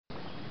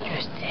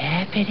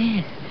tap it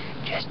in.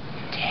 Just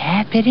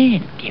tap it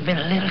in. Give it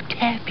a little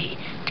tappy.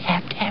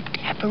 Tap, tap,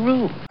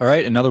 tap-a-roo. All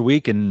right, another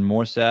week and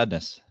more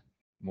sadness.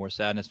 More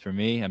sadness for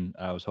me.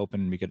 I was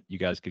hoping you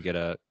guys could get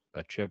a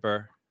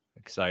chipper,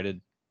 excited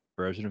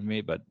version of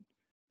me, but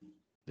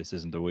this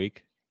isn't the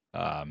week.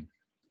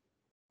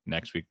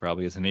 Next week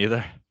probably isn't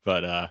either.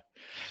 But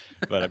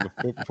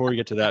before we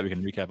get to that, we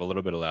can recap a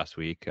little bit of last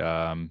week.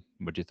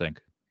 What do you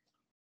think?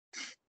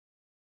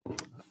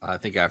 I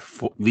think our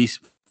four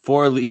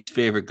least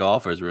favorite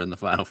golfers were in the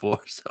Final Four.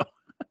 So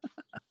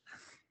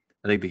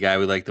I think the guy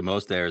we like the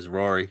most there is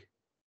Rory.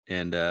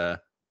 And I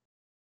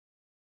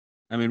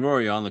mean,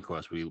 Rory on the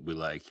course we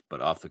like,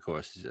 but off the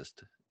course is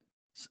just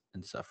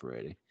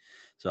insufferable.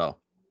 So,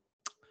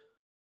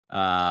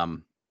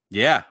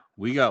 yeah,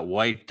 we got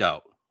wiped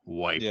out,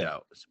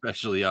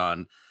 especially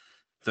on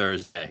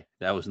Thursday.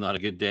 That was not a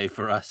good day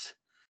for us.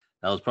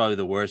 That was probably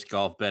the worst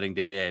golf betting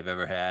day I've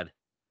ever had.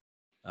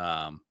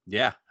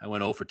 Yeah, I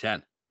went 0 for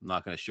 10. I'm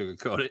not going to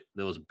sugarcoat it.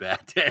 That was a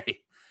bad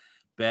day.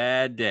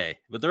 Bad day.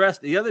 But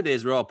the other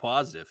days were all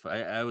positive.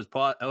 I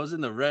was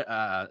in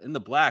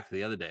the black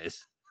the other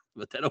days,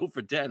 but that 0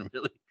 for 10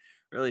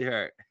 really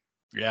hurt.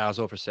 Yeah, I was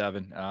 0 for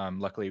 7.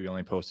 Luckily, we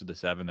only posted the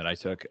 7 that I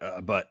took.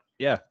 But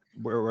yeah,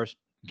 worst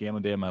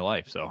gambling day of my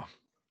life. So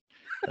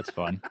that's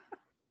fun.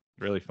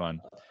 Really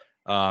fun.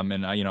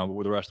 And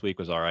the rest of the week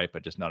was all right,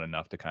 but just not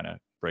enough to kind of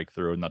break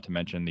through. Not to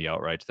mention the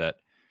outrights that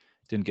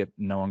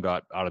no one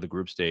got out of the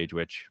group stage,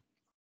 which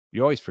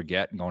you always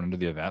forget going into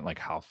the event, like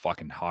how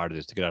fucking hard it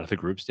is to get out of the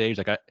group stage.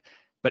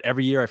 But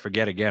every year I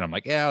forget again. I'm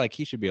like, yeah, like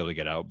he should be able to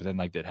get out. But then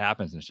like that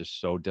happens and it's just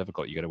so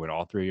difficult. You got to win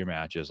all 3 of your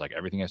matches. Like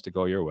everything has to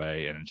go your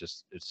way. And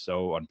it's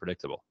so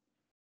unpredictable.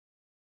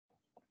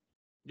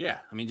 Yeah.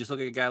 I mean, just look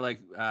at a guy like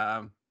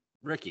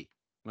Ricky.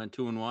 Went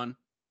 2-1.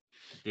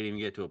 Didn't even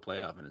get to a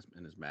playoff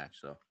in his match.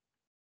 So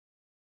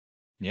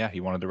yeah,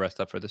 he wanted to rest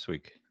up for this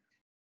week.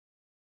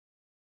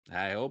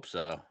 I hope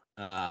so.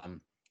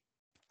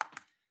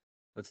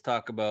 Let's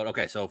talk about,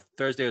 okay, so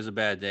Thursday was a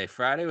bad day.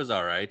 Friday was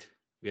all right.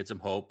 We had some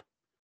hope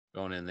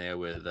going in there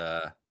with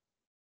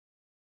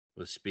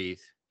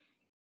Spieth.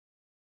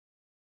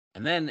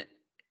 And then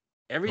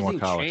everything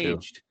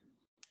changed. Too.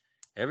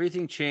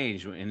 Everything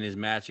changed in his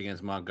match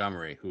against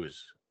Montgomery,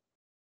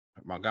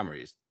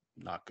 Montgomery is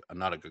not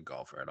a good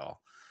golfer at all.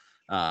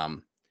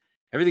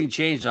 Everything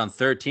changed on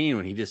 13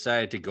 when he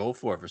decided to go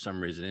for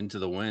some reason into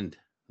the wind.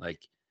 Like,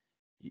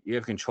 you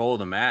have control of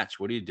the match.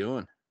 What are you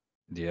doing?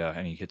 Yeah,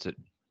 and he hits it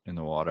in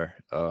the water.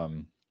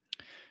 Then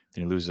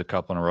he loses a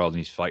couple in a row, and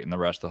he's fighting the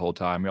rest the whole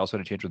time. We also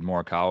had a change with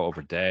Morikawa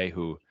over day,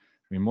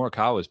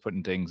 Morikawa was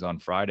putting things on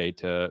Friday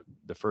to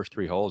the first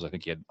 3 holes. I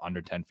think he had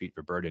under 10 feet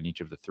for birdie in each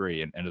of the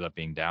 3 and ended up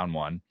being down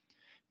 1,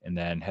 and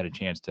then had a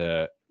chance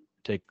to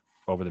take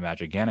over the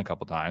match again a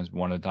couple times.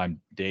 One of the time,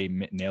 Day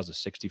nails a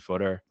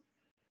 60-footer.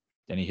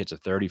 Then he hits a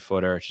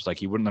 30-footer. It's just like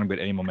he wouldn't let him get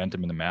any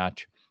momentum in the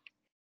match.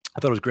 I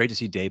thought it was great to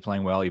see Day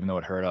playing well, even though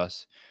it hurt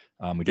us.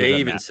 They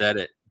even said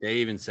it. They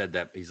even said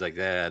that. He's like,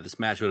 this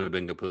match would have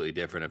been completely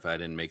different if I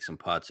didn't make some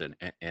putts and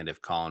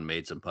if Colin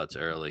made some putts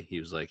early.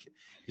 He's like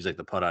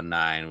the putt on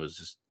 9 was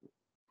just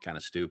kind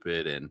of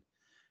stupid, and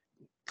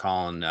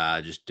Colin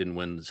just didn't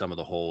win some of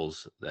the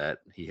holes that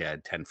he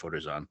had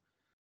 10-footers on.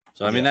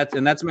 So I mean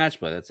that's match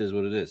play. That's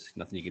what it is.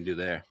 Nothing you can do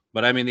there.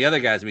 But I mean the other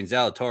guys. I mean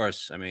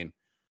Zalatoris. I mean,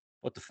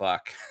 what the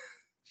fuck?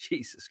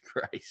 Jesus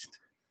Christ.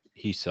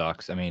 He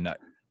sucks. I mean,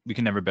 we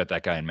can never bet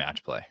that guy in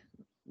match play.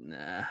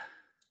 Nah.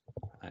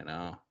 I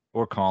know.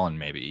 Or Colin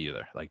maybe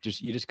either. Like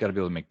you just got to be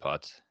able to make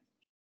putts.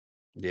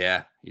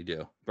 Yeah, you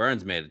do.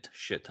 Burns made a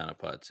shit ton of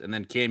putts. And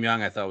then Cam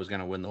Young I thought was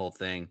going to win the whole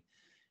thing.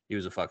 He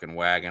was a fucking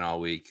wagon all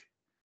week.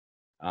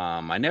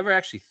 I never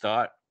actually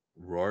thought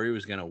Rory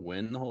was going to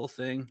win the whole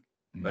thing,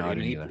 but I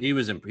mean, he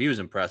was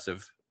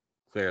impressive,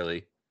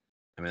 clearly.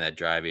 I mean, that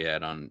drive he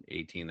had on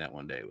 18 that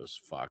one day was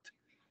fucked.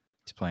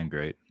 He's playing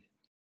great.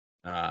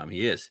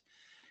 He is.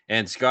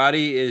 And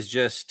Scotty is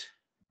just,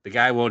 the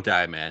guy won't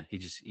die, man. He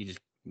just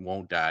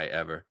won't die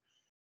ever.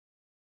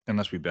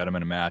 Unless we bet him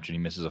in a match and he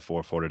misses a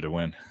 4-footer to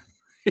win.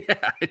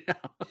 Yeah, I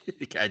know.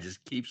 The guy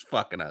just keeps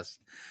fucking us.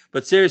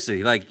 But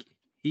seriously, like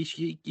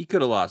he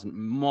could have lost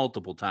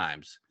multiple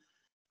times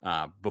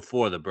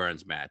before the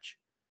Burns match.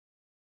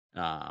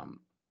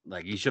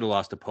 Like he should have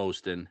lost to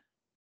Poston.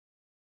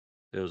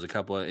 There was a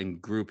couple in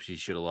groups he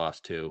should have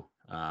lost to.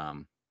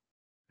 I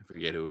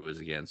forget who it was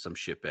again, some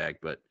shitbag,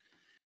 but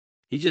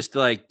he just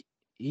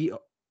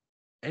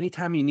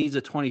anytime he needs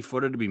a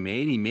 20-footer to be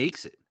made, he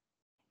makes it.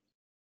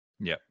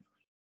 Yep.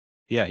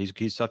 Yeah,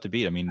 he's tough to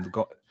beat. I mean,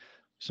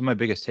 some of my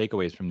biggest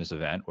takeaways from this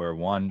event were,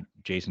 1,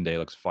 Jason Day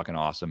looks fucking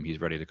awesome. He's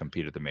ready to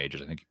compete at the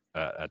majors. I think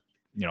at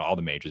all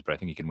the majors, but I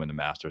think he can win the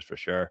Masters for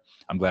sure.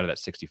 I'm glad of that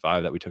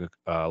 65 that we took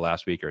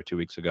last week or 2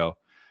 weeks ago.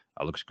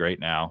 Looks great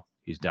now.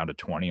 He's down to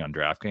 20 on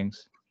DraftKings.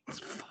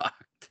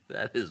 Fucked.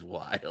 That is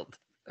wild.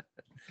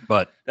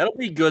 But that'll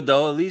be good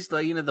though. At least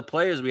the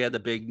players, we had the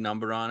big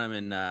number on him,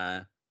 and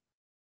I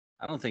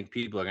don't think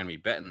people are going to be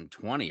betting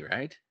 20,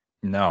 right?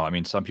 No, I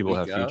mean some people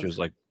have features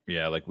like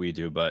we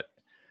do, but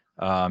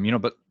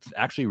but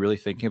actually really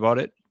thinking about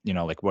it,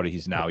 like what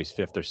he's now, he's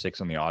 5th or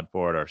 6th on the odd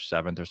board or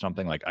 7th or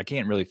something. Like I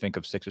can't really think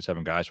of 6 or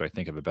 7 guys who I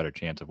think have a better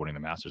chance of winning the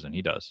Masters than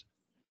he does.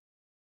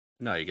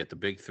 No, you get the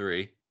big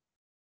 3.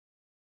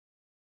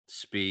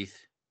 Spieth,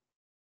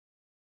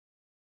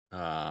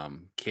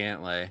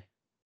 Cantlay,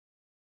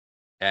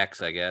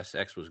 X, I guess.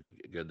 X was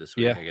good this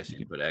week. Yeah. I guess you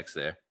can put X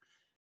there.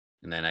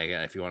 And then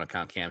if you want to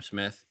count Cam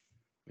Smith,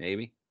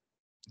 maybe.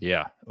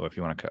 Yeah. Or if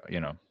you want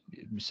to,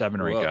 7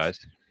 or Who 8 else? guys.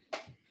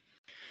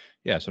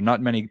 Yeah. So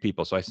not many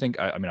people. So I think,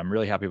 I'm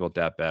really happy about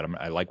that bet.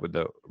 I like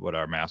what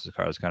our Masters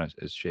card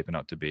is shaping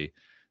out to be.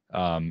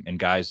 And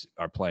guys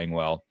are playing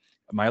well.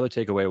 My other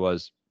takeaway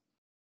was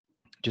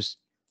just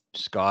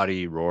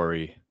Scotty,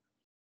 Rory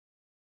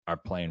are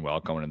playing well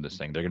going into this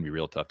thing. They're going to be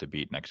real tough to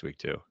beat next week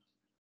too.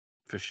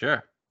 For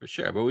sure. But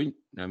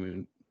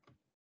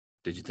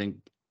did you think?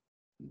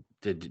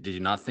 Did you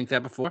not think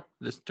that before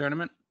this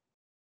tournament?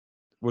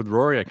 With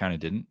Rory, I kind of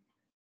didn't.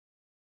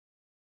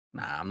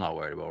 Nah, I'm not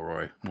worried about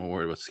Rory. I'm more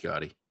worried about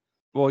Scotty.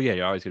 Well, yeah,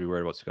 you're always going to be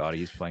worried about Scotty.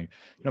 He's playing,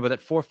 but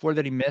that 4-4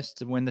 that he missed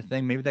to win the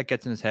thing, maybe that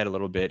gets in his head a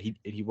little bit.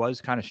 He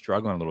was kind of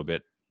struggling a little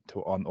bit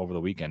over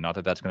the weekend. Not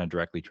that that's going to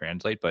directly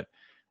translate, but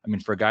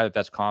for a guy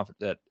that's confident,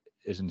 that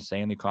is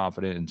insanely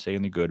confident,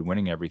 insanely good,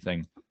 winning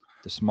everything,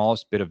 the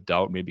smallest bit of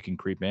doubt maybe can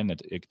creep in.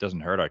 It doesn't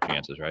hurt our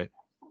chances, right?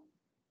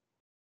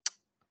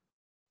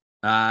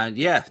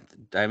 Yeah.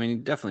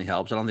 It definitely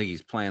helps. I don't think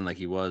he's playing like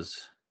he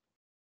was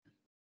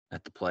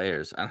at the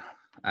Players.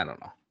 I don't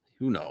know.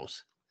 Who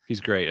knows? He's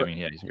great. But,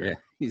 he's great. Yeah,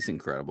 he's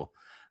incredible.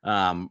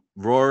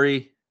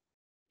 Rory,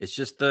 it's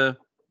just the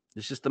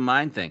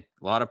mind thing.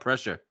 A lot of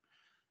pressure.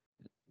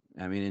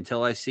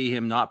 Until I see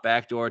him not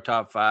backdoor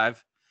top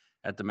 5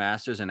 at the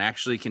Masters and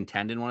actually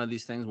contend in one of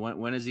these things.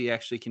 When has he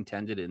actually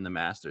contended in the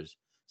Masters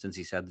since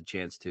he's had the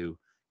chance to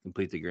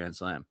complete the Grand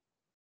Slam?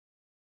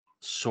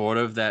 Sort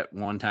of that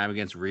one time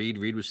against Reed.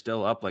 Reed was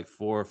still up like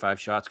 4 or 5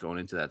 shots going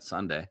into that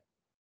Sunday.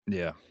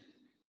 Yeah.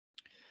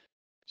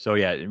 So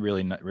yeah, it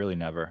really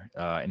never.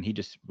 And he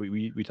just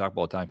we talk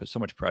about all the time, put so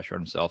much pressure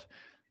on himself.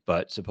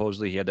 But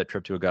supposedly he had that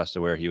trip to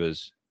Augusta where he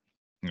was,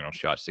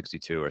 shot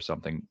 62 or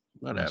something.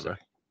 Whatever.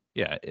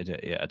 Yeah,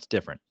 it's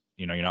different.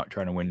 You're not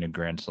trying to win the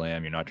Grand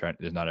Slam.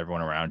 There's not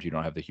everyone around you. You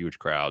don't have the huge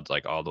crowds,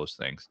 like all those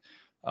things.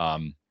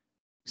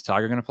 Is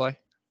Tiger going to play?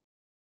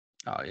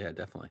 Oh yeah,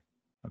 definitely.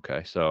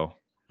 Okay, so.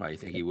 Why, you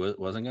think he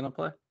wasn't going to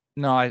play?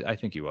 No, I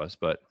think he was,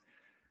 but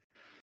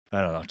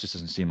I don't know. It just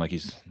doesn't seem like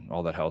he's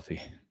all that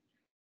healthy.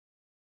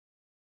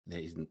 Yeah,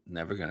 he's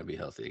never going to be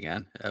healthy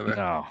again, ever.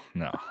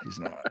 No, he's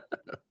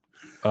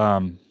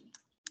not.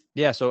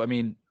 Yeah, so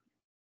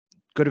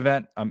good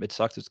event. It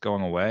sucks it's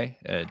going away.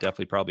 It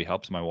definitely probably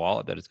helps my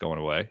wallet that it's going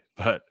away,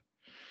 but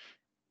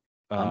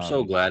I'm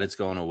so glad it's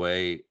going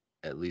away,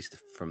 at least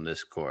from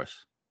this course.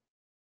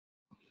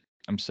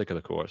 I'm sick of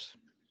the course.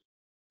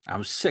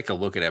 I'm sick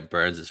of looking at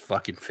Burns'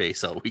 fucking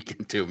face all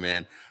weekend too,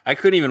 man. I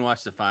couldn't even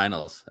watch the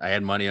finals. I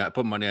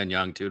put money on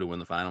Young too to win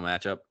the final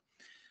matchup.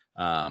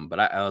 But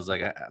I was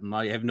like,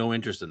 I have no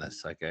interest in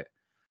this. Like I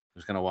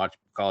was gonna watch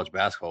college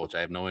basketball, which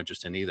I have no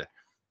interest in either.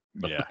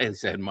 But Yeah, I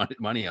had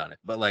money on it.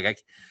 But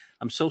like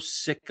I'm so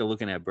sick of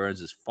looking at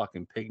Burns'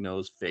 fucking pig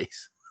nose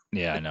face.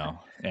 Yeah, I know,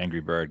 angry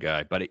bird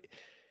guy. But it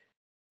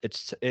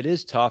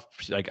is tough.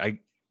 Like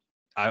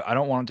I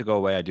don't want it to go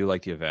away. I do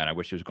like the event. I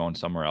wish it was going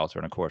somewhere else or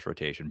in a course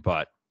rotation,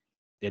 but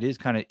it is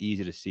kind of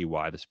easy to see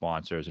why the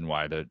sponsors and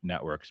why the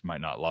networks might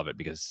not love it,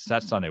 because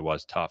that Sunday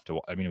was tough to.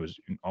 It was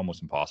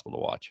almost impossible to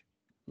watch.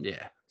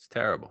 Yeah, it's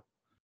terrible.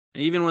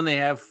 And even when they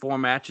have 4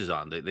 matches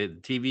on, the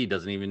TV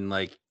doesn't even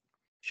like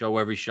show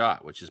every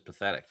shot, which is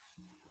pathetic.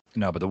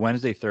 No, but the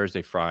Wednesday,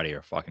 Thursday, Friday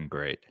are fucking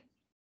great.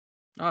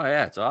 Oh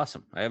yeah, it's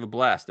awesome. I have a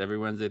blast every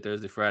Wednesday,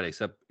 Thursday, Friday,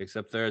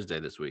 except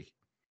Thursday this week.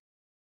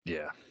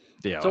 Yeah.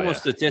 It's almost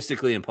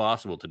statistically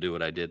impossible to do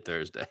what I did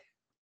Thursday.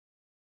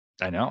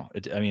 I know.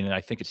 I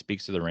think it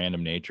speaks to the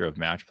random nature of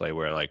match play,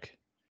 where like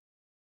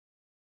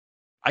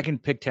I can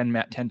pick 10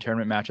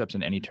 tournament matchups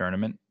in any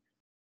tournament,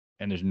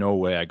 and there's no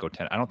way I go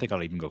 10. I don't think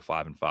I'll even go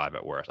 5-5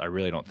 at worst. I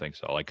really don't think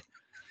so. Like,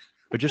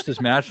 but just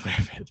this match play,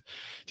 it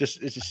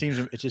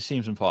just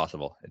seems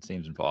impossible. It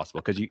seems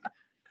impossible because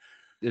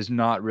there's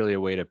not really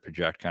a way to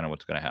project kind of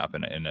what's going to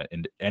happen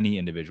in any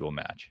individual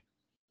match.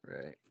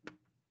 Right.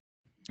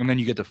 And then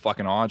you get the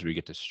fucking odds where you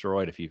get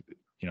destroyed if you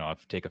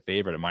take a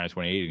favorite at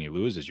 -180 and he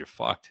loses, you're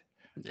fucked.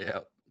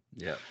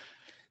 Yeah.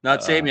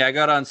 Not save me. I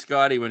got on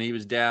Scotty when he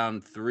was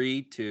down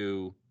 3-2.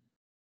 Who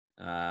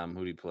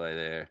did he play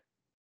there?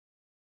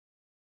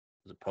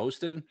 Was it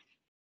Poston?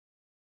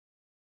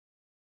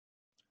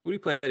 Who did he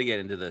play to get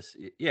into this?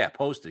 Yeah,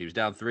 Poston. He was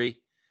down 3.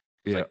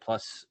 Yeah. Like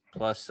plus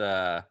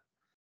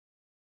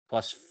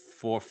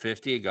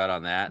 450. Got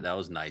on that. That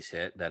was a nice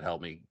hit. That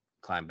helped me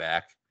climb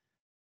back.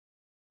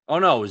 Oh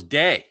no, it was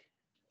Day.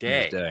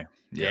 Day.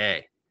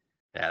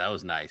 Yeah, that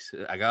was nice.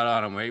 I got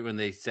on him right when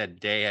they said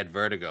Day had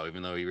vertigo,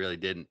 even though he really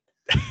didn't.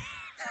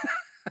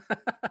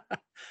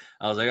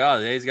 I was like, oh,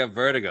 Day's got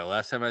vertigo.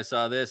 Last time I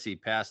saw this, he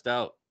passed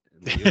out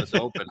in the U.S.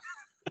 Open.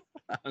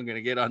 I'm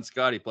gonna get on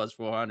Scotty plus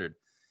 400.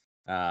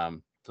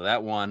 So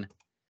that one,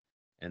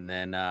 And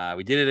then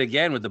we did it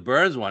again with the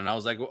Burns one. I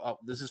was like, oh,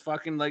 this is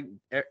fucking like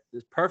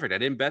it's perfect. I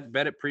didn't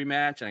bet it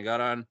pre-match, and I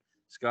got on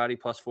Scotty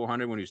plus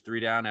 400 when he was 3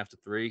 down after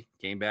 3.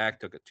 Came back,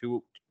 took a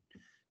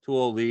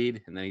 2-0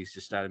 lead, and then he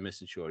just started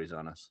missing shorties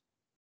on us.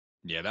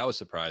 Yeah, that was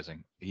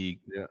surprising. He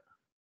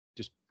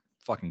just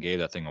fucking gave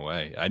that thing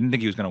away. I didn't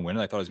think he was going to win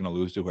it. I thought he was going to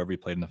lose to whoever he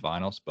played in the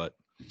finals. But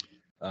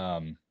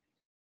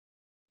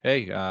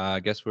hey, I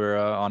guess we're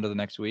on to the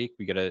next week.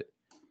 We got a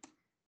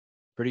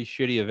pretty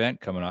shitty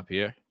event coming up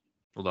here.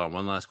 Hold on,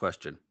 one last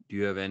question. Do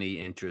you have any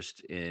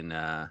interest in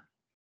a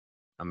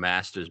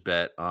Masters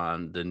bet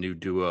on the new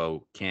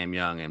duo Cam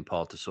Young and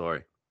Paul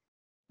Tesori?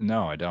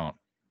 No, I don't.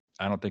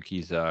 I don't think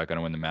he's going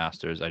to win the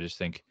Masters. I just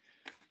think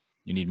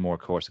you need more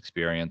course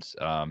experience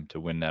to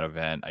win that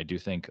event. I do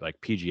think, like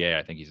PGA,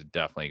 I think he's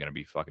definitely going to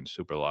be fucking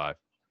super live.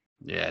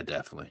 Yeah,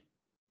 definitely.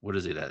 What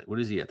is he at? What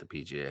is he at the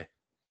PGA?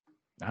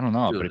 I don't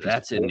know, Dude, but if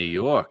that's in New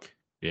York.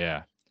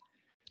 Yeah,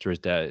 it's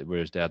where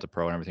his dad's a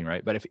pro and everything,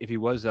 right? But if he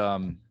was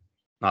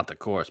not the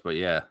course, but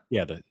yeah,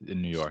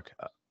 in New York,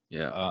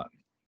 yeah.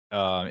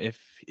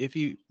 If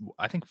he,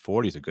 I think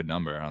 40 is a good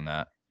number on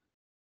that.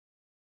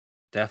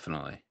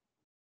 Definitely.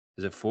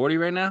 Is it 40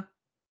 right now?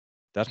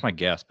 That's my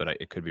guess, but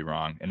it could be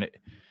wrong. And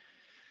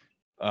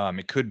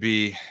it could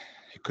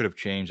have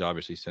changed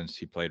obviously since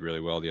he played really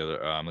well the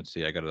other. Let's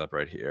see, I got it up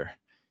right here.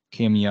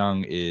 Cam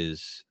Young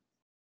is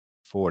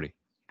 40.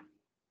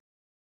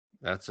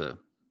 That's a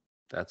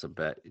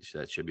bet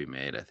that should be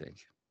made, I think.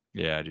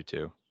 Yeah, I do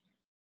too.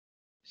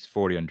 He's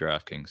 40 on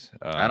DraftKings.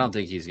 I don't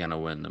think he's gonna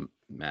win the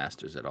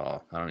Masters at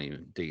all. I don't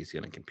even think he's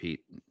gonna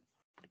compete,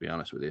 to be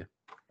honest with you.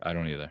 I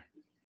don't either.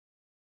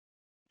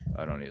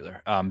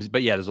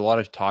 But yeah, there's a lot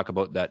of talk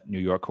about that New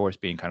York course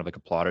being kind of like a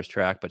plotter's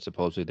track, but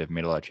supposedly they've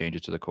made a lot of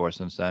changes to the course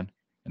since then,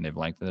 and they've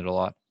lengthened it a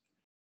lot.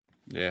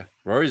 Yeah,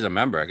 Rory's a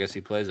member. I guess he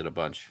plays it a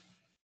bunch.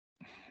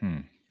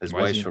 His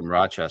wife's from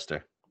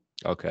Rochester.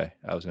 Okay,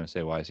 I was gonna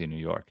say, why is he in New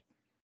York?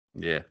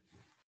 Yeah.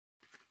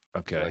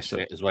 Okay,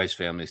 his wife's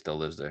family still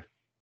lives there.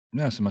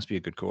 No, so it must be a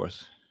good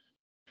course.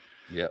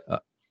 Yeah.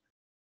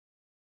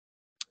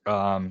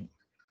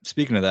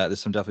 Speaking of that,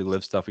 there's some definitely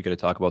live stuff we got to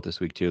talk about this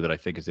week too that I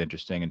think is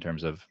interesting in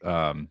terms of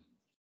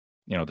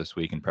this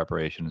week in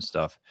preparation and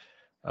stuff.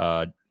 You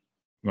want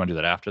to do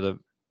that after the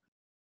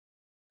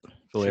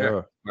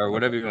Valero? Sure. Or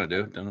whatever you want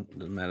to do.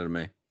 Doesn't matter to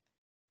me.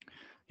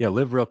 Yeah,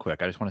 live real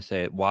quick. I just want to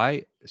say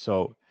why.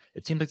 So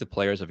it seems like the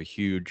players have a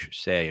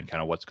huge say in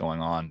kind of what's going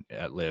on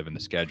at live and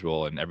the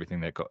schedule and everything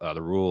that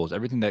the rules,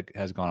 everything that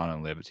has gone on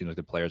in live. It seems like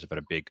the players have had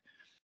a big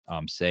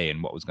say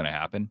in what was going to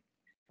happen.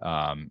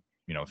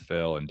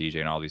 Phil and DJ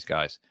and all these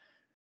guys.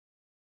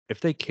 If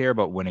they care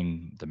about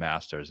winning the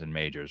Masters and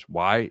majors,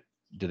 why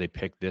do they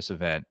pick this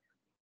event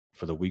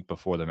for the week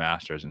before the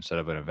Masters instead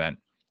of an event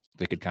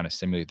they could kind of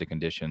simulate the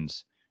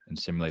conditions and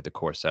simulate the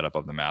course setup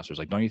of the Masters?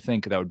 Like, don't you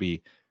think that would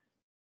be,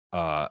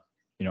 a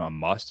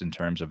must in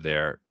terms of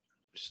their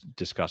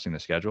discussing the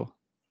schedule?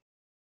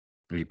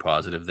 Are you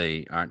positive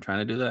they aren't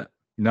trying to do that?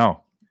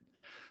 No,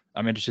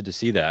 I'm interested to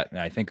see that, and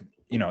I think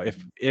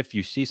if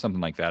you see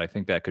something like that, I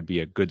think that could be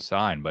a good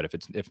sign. But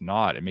if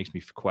not, it makes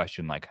me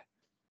question like,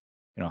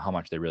 how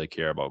much they really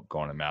care about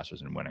going to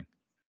Masters and winning.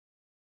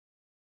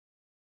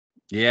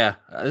 Yeah,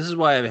 this is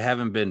why I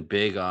haven't been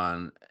big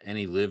on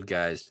any live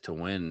guys to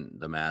win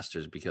the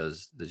Masters,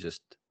 because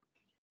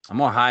I'm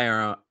more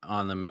higher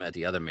on them at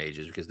the other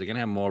majors because they're gonna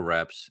have more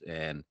reps,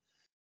 and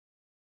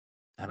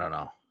I don't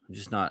know, I'm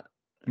just not.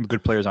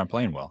 Good players aren't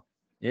playing well.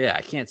 Yeah,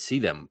 I can't see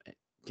them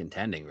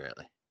contending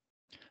really.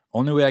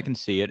 Only way I can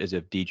see it is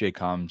if DJ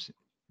comes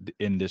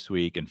in this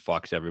week and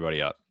fucks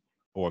everybody up,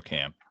 or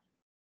Cam.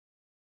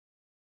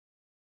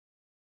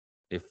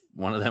 If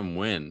one of them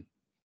win,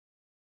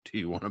 do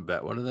you want to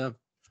bet one of them?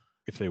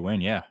 If they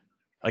win, yeah.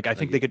 Like I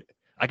think they could.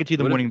 I could see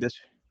them winning this.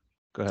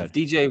 Go ahead. If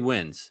DJ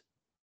wins,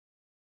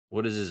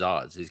 what is his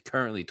odds? He's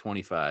currently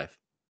 25.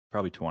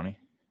 Probably 20.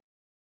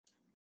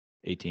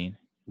 18.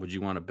 Would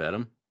you want to bet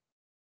him?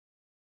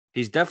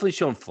 He's definitely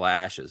shown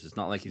flashes. It's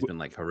not like he's been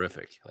like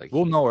horrific. Like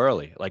we'll know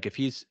early. Like if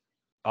he's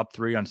up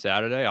 3 on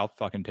Saturday, I'll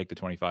fucking take the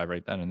 25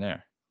 right then and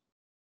there.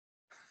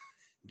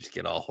 Just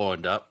get all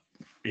horned up.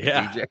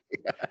 Yeah. DJ.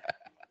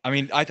 I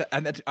mean, I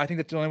think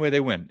that's the only way they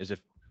win is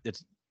if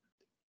it's.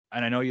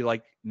 And I know you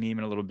like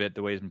Neiman a little bit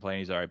the way he's been playing.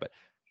 He's all right, but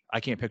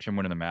I can't picture him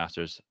winning the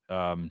Masters.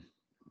 I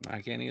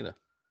can't either.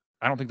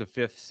 I don't think the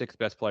 5th, 6th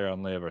best player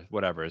on live or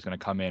whatever is going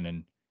to come in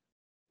and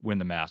win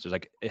the Masters.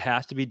 Like it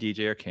has to be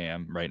DJ or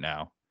Cam right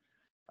now.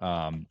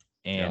 And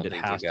it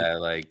has a guy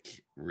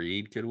like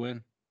Reed could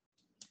win.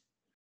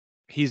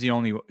 He's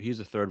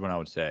the third one I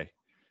would say.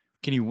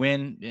 Can he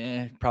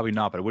win? Probably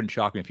not, but it wouldn't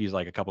shock me if he's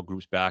like a couple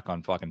groups back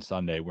on fucking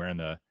Sunday wearing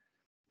the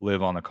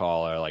live on the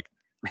collar. Like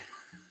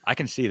I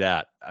can see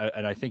that.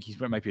 And I think he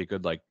might be a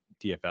good like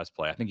DFS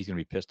play. I think he's going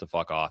to be pissed to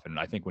fuck off. And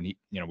I think when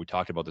we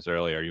talked about this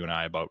earlier, you and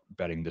I, about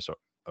betting this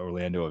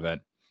Orlando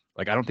event.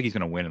 Like, I don't think he's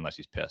going to win unless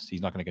he's pissed.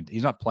 He's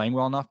not playing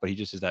well enough, but he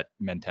just has that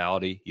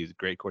mentality. He's a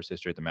great course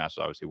history at the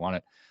Masters. Obviously won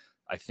it.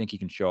 I think he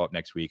can show up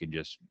next week and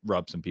just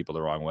rub some people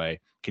the wrong way.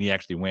 Can he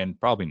actually win?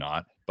 Probably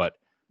not, but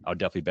I would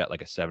definitely bet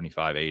like a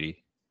 75,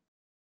 80.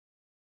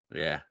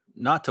 Yeah,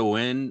 not to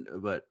win,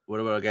 but what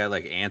about a guy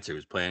like Answer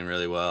who's playing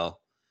really well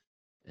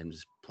and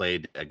just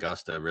played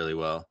Augusta really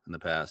well in the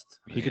past?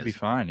 He could be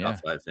fine. Top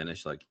Yeah. 5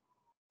 finish. Like,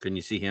 couldn't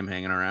you see him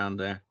hanging around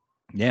there?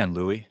 Yeah, and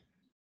Louis.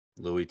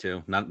 Louis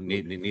too.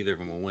 Neither of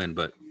them will win,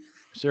 but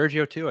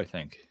Sergio too, I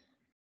think,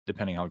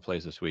 depending how he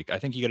plays this week. I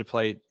think you got to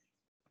play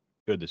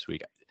good this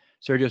week.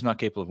 Sergio's not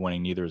capable of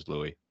winning. Neither is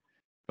Louis,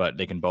 but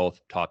they can both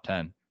top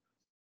 10.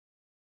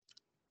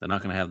 they're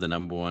not going to have the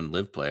number 1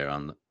 live player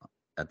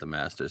at the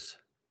Masters.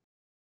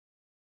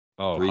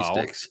 Oh, 3 how?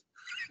 sticks.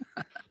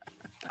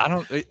 I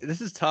don't.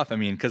 This is tough. I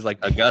mean, because like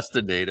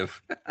Augusta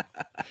native.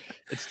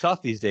 it's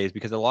tough these days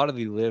because a lot of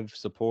the live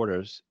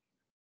supporters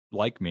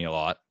like me a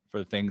lot for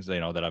the things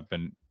that I've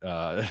been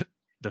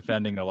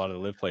defending a lot of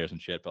the live players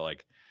and shit. But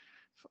like,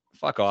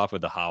 fuck off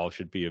with the Howell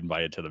should be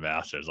invited to the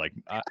Masters. Like,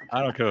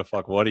 I don't give a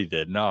fuck what he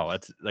did. No,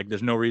 it's like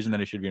there's no reason that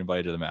he should be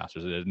invited to the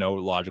Masters. There's no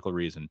logical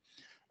reason.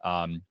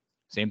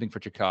 Same thing for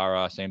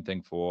Chikara. Same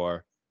thing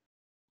for.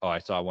 Oh, I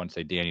saw one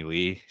say Danny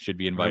Lee should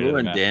be invited.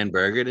 Remember when Dan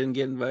Berger didn't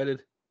get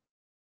invited?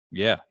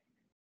 Yeah.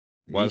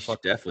 He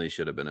definitely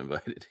should have been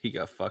invited. He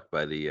got fucked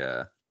by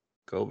the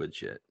COVID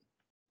shit.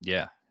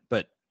 Yeah,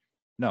 but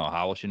no,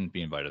 Howell shouldn't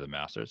be invited to the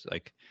Masters.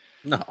 Like,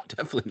 no,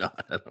 definitely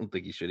not. I don't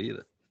think he should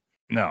either.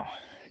 No,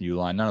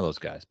 Uline, none of those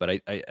guys.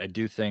 But I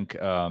do think.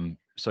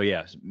 So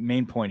yeah,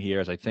 main point here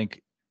is I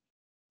think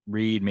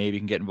Reed maybe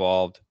can get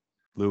involved.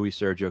 Louis,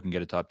 Sergio can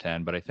get a top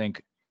 10. But I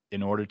think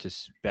in order to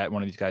bet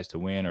one of these guys to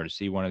win or to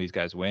see one of these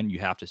guys win, you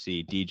have to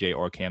see DJ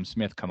or Cam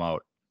Smith come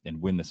out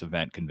and win this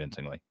event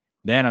convincingly.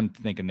 Then I'm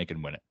thinking they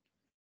can win it.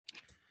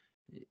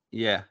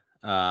 Yeah.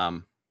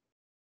 I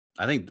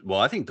think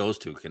those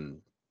two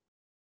can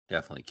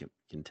definitely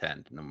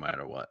contend no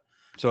matter what.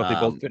 So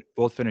if they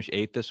both finish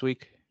 8th this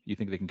week, you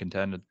think they can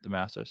contend at the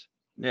Masters?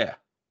 Yeah.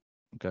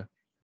 Okay.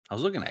 I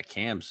was looking at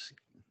Cam's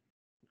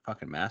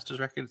fucking Masters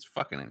record. It's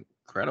fucking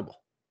incredible.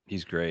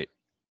 He's great.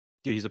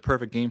 Dude, he's a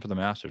perfect game for the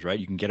Masters, right?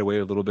 You can get away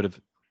with a little bit of. I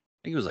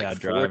think it was like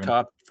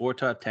four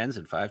top 10s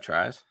in 5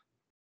 tries.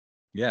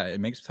 Yeah, it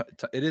makes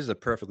it is a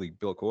perfectly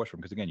built course for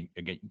him because again,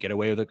 you get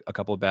away with a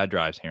couple of bad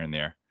drives here and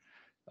there.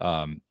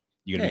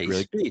 You got to be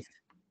really,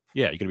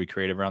 you got to be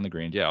creative around the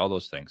greens. Yeah, all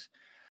those things.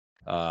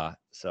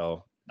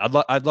 So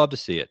I'd love to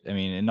see it. I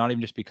mean, and not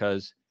even just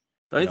because.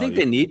 Don't you think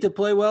they need to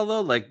play well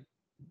though? Like,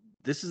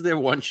 this is their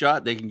one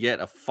shot; they can get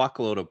a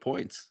fuckload of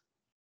points.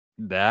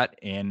 That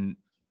and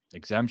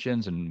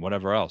exemptions and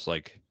whatever else.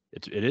 Like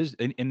it is,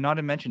 and not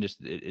to mention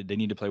just they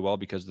need to play well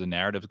because the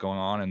narrative's going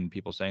on and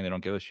people saying they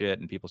don't give a shit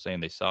and people saying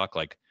they suck.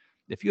 Like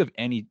if you have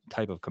any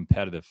type of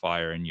competitive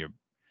fire in your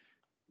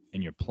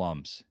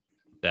plums,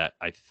 that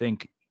I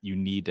think you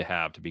need to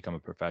have to become a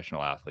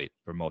professional athlete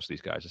for most of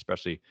these guys,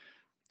 especially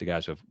the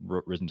guys who have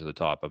risen to the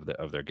top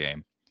of their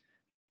game.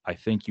 I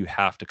think you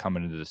have to come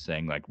into this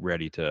thing like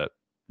ready to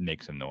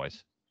make some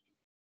noise.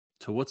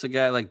 So what's a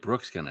guy like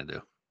Brooks gonna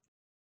do?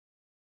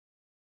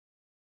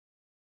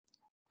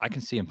 I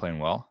can see him playing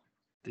well.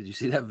 Did you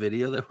see that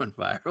video that went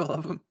viral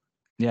of him?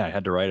 Yeah, I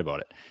had to write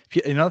about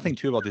it. Another thing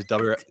too about this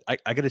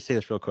I got to say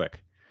this real quick.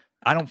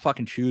 I don't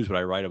fucking choose what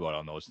I write about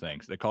on those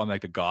things. They call them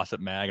like the gossip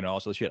mag and all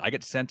this shit. I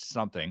get sent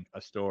something,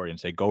 a story, and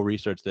say, go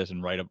research this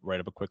and write up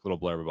a quick little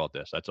blurb about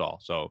this. That's all.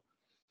 So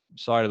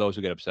sorry to those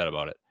who get upset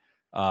about it.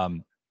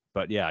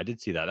 But yeah, I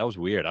did see that. That was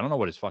weird. I don't know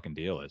what his fucking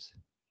deal is.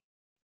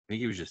 I think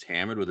he was just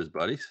hammered with his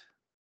buddies.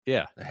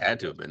 Yeah. That had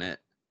to have been it.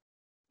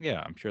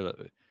 Yeah, I'm sure that.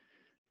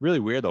 Really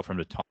weird though, from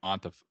to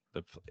taunt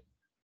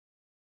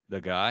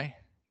the guy.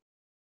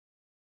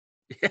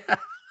 Yeah,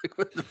 like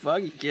what the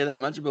fuck? You care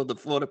that much about the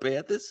Florida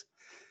Panthers?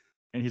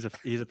 And he's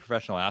a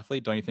professional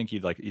athlete. Don't you think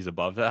he's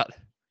above that?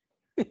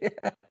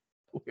 Yeah,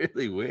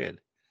 really weird.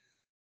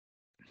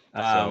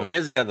 I'm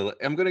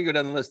gonna go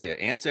down the list here.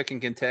 Answer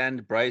can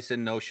contend.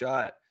 Bryson, no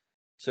shot.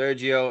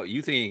 Sergio,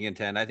 you think he can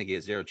contend? I think he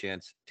has 0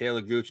 chance.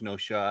 Taylor Gooch, no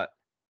shot.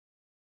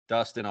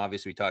 Dustin,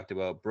 obviously we talked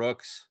about.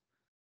 Brooks,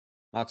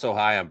 not so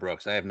high on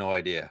Brooks. I have no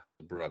idea.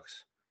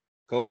 Brooks,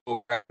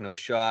 no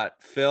shot.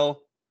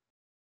 Phil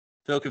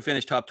can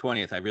finish top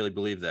 20th. I really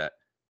believe that.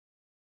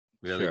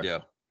 Really do.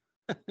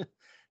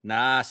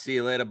 Nah, see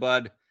you later,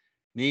 bud.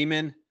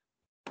 Neiman,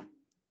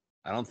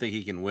 I don't think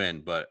he can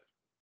win, but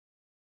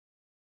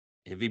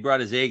if he brought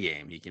his A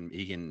game, he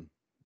can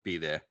be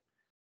there.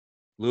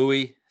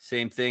 Louis,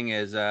 same thing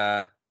as we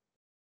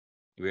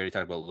already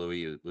talked about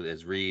Louis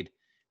as Reed.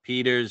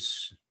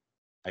 Peters,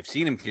 I've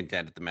seen him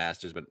contend at the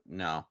Masters, but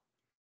no.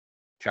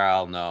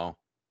 Charles, no.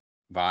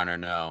 Varner,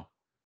 no.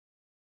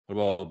 What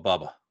about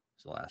Bubba?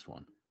 It's the last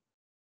one.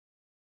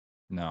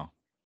 No.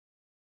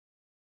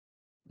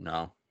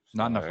 Not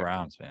enough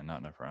rounds, man.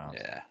 Not enough rounds.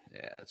 Yeah,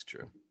 that's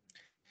true.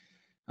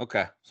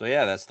 Okay, so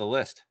yeah, that's the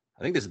list.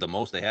 I think this is the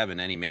most they have in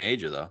any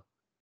major, though.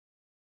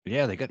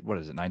 Yeah, they got, what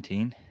is it,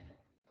 19?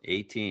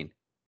 18.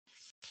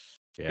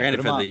 Yeah,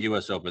 granted, for the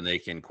U.S. Open, they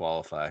can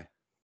qualify.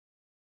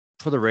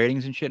 For the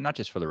ratings and shit, not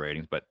just for the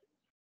ratings, but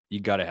you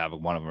got to have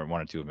one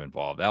or two of them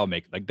involved. That'll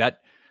make, like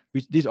that.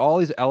 All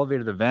these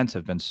elevated events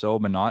have been so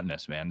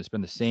monotonous, man. It's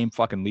been the same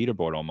fucking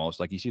leaderboard almost.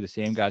 Like you see the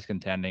same guys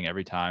contending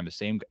every time, the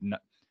same.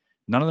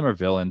 None of them are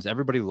villains.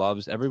 Everybody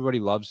loves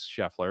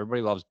Scheffler.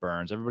 Everybody loves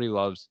Burns. Everybody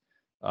loves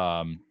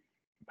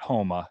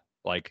Homa.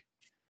 Like,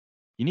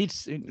 you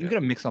got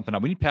to mix something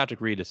up. We need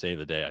Patrick Reed to save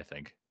the day, I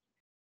think.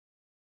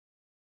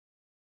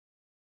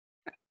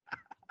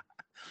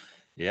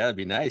 Yeah, that'd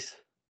be nice.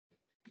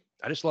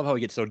 I just love how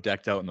he gets so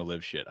decked out in the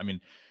live shit. I mean,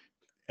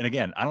 and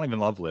again, I don't even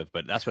love live,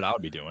 but that's what I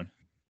would be doing.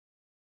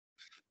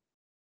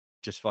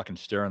 Just fucking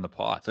stirring the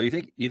pot. So you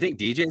think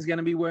DJ's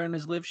gonna be wearing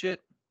his live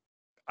shit?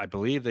 I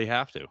believe they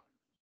have to.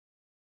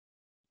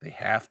 They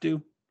have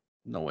to?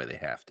 No way they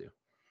have to.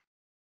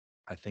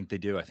 I think they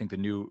do. I think the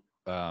new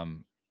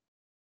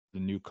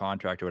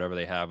contract or whatever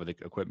they have with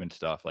the equipment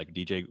stuff, like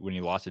DJ when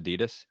he lost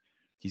Adidas,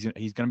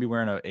 he's gonna be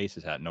wearing an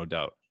Aces hat, no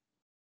doubt.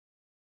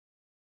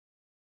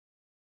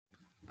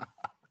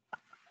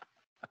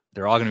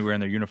 They're all gonna be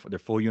wearing their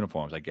full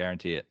uniforms. I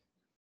guarantee it.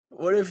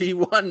 What if he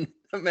won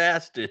the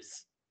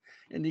Masters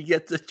and he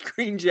gets the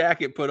green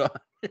jacket put on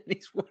and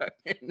he's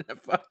wearing the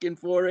fucking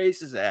 4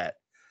 Aces hat?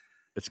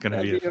 It's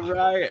gonna be a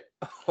riot.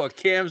 Or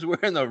Cam's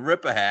wearing the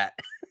Ripper hat.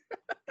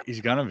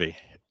 He's gonna be.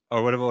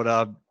 Or what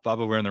about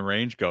Bubba wearing the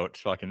Range Goats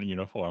fucking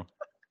uniform?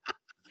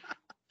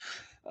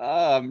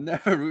 Oh, I'm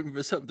never rooting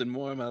for something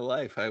more in my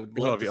life. I would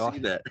love to see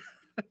that.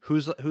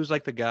 Who's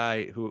like the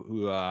guy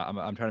who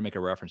I'm trying to make a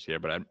reference here,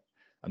 but I'm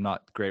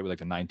not great with like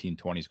the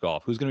 1920s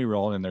golf. Who's gonna be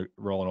rolling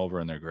over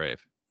in their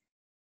grave?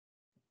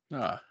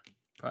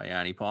 Probably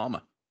Annie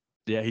Palmer.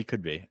 Yeah, he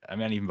could be. I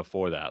mean, even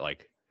before that,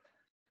 like,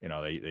 you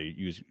know, they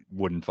use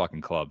wooden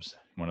fucking clubs.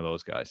 One of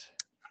those guys.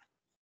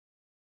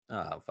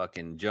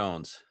 Fucking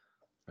Jones.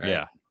 Right?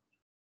 Yeah.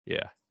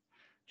 Yeah.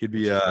 He'd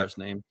be What's his first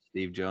name?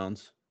 Steve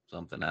Jones?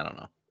 Something, I don't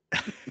know.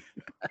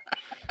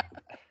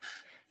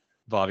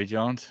 Bobby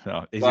Jones?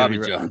 No, Bobby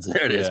Jones.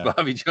 There it is.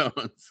 Bobby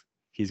Jones.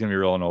 He's gonna be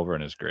rolling over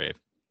in his grave.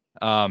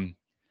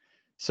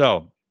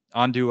 So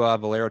on to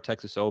Valero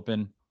Texas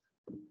Open.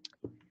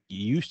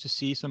 You used to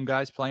see some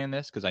guys playing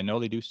this because I know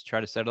they do try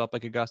to set it up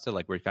like Augusta,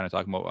 like we're kind of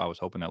talking about. I was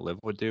hoping that Liv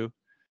would do.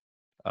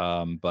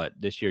 But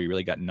this year you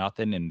really got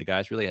nothing, and the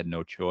guys really had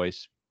no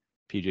choice.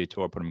 PGA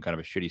Tour put them in kind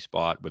of a shitty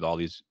spot with all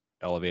these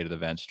elevated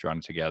events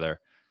strung together.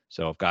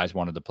 So if guys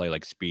wanted to play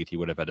like Spieth, he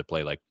would have had to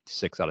play like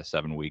 6 out of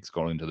 7 weeks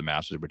going into the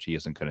Masters, which he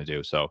isn't going to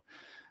do. So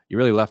you're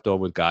really left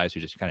over with guys who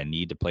just kind of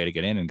need to play to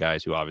get in, and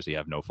guys who obviously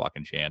have no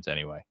fucking chance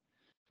anyway.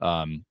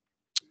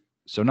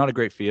 So not a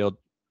great field,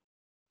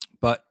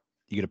 but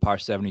you get a par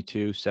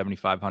 72,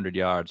 7,500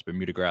 yards,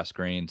 Bermuda grass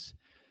greens.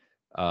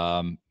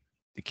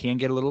 It can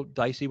get a little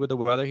dicey with the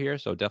weather here,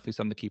 so definitely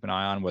something to keep an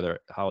eye on.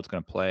 How it's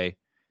going to play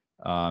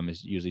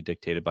is usually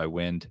dictated by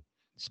wind.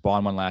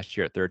 Spawn won last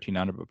year at 13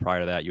 under, but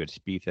prior to that, you had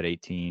Spieth at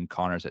 18,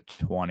 Connors at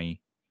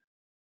 20,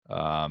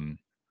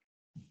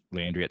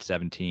 Landry at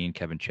 17,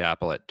 Kevin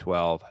Chappell at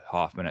 12,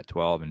 Hoffman at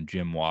 12, and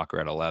Jim Walker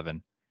at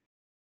 11.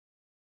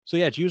 So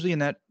yeah, it's usually in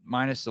that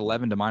minus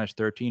 11 to minus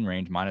 13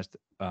 range,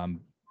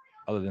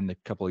 other than the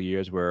couple of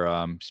years where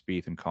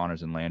Spieth and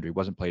Connors and Landry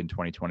wasn't played in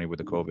 2020 with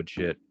the COVID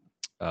shit.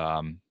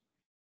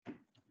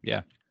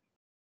 Yeah.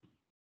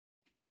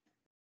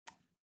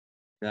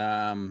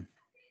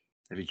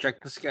 Have you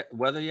checked the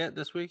weather yet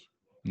this week?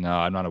 No,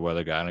 I'm not a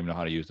weather guy. I don't even know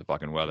how to use the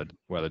fucking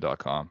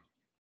weather.com.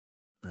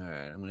 All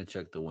right, I'm going to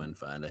check the wind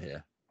finder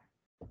here.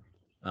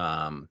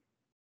 What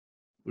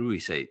do we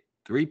say?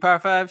 3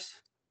 par 5s?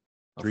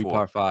 3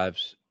 par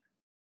 5s.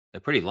 They're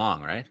pretty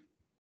long, right?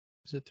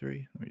 Is it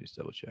 3? Let me just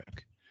double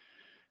check.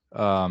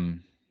 No,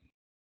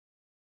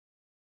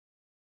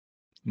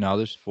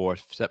 there's 4.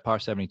 Set par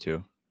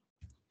 72.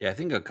 Yeah, I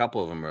think a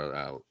couple of them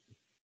are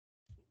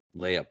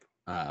layup,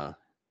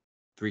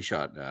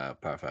 3-shot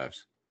par 5s.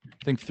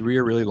 I think 3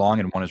 are really long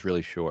and 1 is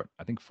really short.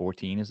 I think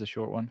 14 is the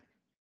short one.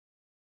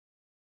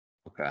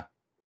 Okay.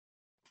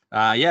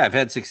 Yeah, I've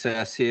had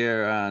success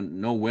here.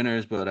 No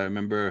winners, but I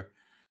remember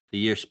the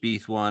year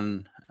Spieth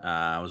won.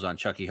 I was on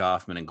Chucky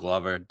Hoffman and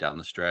Glover down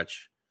the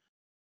stretch.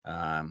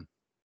 Thought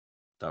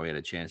we had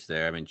a chance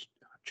there. I mean,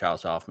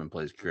 Charles Hoffman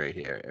plays great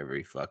here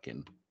every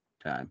fucking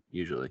time,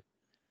 usually.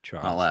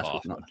 Not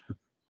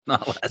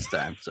last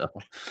time. So,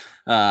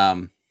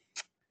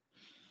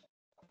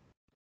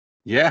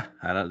 yeah,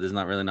 there's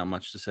not really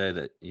much to say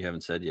that you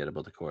haven't said yet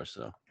about the course.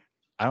 So,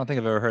 I don't think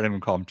I've ever heard anyone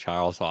call him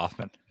Charles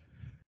Hoffman.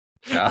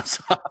 Charles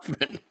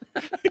Hoffman.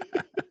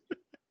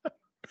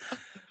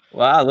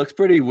 Wow, looks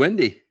pretty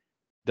windy.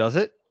 Does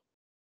it?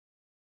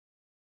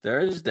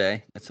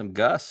 Thursday, got some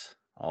gusts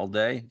all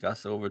day.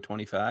 Gusts over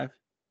 25.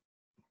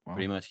 Wow.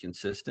 Pretty much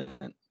consistent.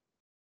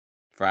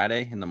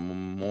 Friday in the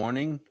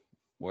morning,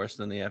 worse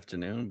than the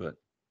afternoon, but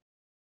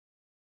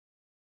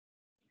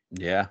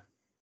yeah.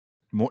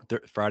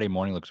 Friday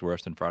morning looks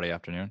worse than Friday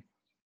afternoon.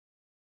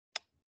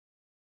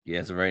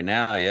 Yeah, so right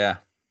now, yeah.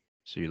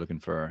 So you're looking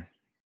for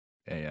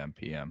AM,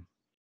 PM.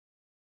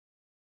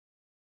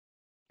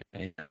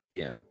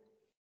 Yeah.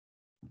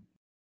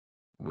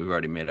 We've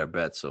already made our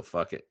bets, so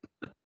fuck it.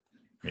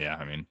 Yeah,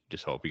 I mean,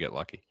 just hope we get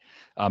lucky.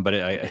 But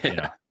you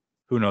know,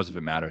 who knows if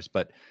it matters?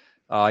 But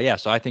yeah,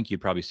 so I think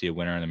you'd probably see a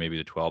winner in maybe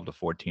the 12 to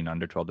 14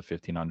 under, 12 to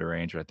 15 under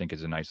range, which I think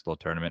is a nice little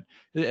tournament.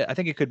 I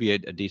think it could be a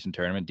decent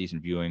tournament,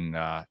 decent viewing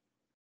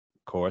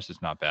course.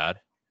 It's not bad.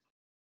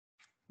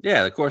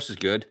 Yeah, the course is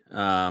good.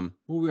 Who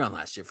were we on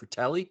last year?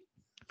 Fratelli?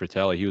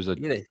 Fratelli, he was a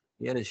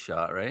He had his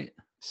shot, right?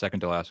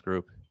 second to last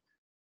group.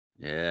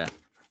 Yeah.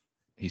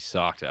 He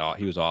sucked out.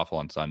 He was awful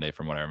on Sunday,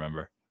 from what I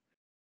remember.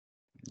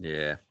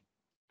 Yeah.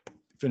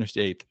 Finished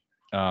 8th.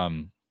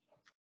 Well,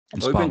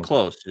 we've been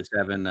close, just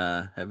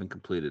haven't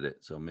completed it.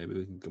 So maybe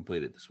we can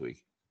complete it this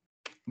week.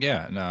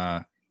 Yeah, and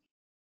I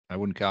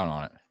wouldn't count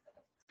on it.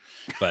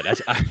 But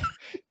that's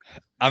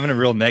I'm in a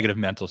real negative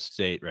mental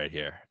state right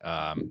here.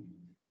 I'm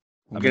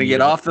gonna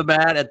get off the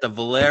bat at the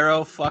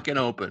Valero fucking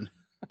Open.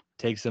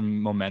 Take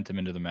some momentum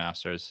into the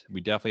Masters.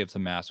 We definitely have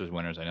some Masters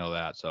winners. I know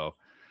that. So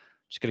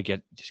just gonna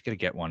get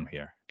one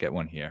here. Get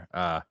one here.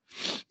 All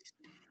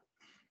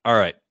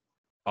right.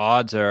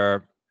 Odds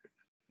are,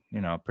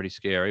 pretty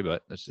scary,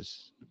 but let's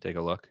just take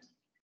a look.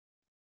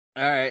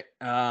 All right.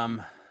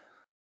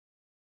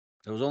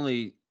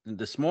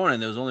 This morning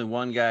there was only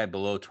one guy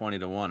below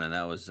 20-1, and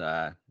that was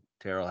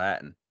Terrell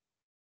Hatton.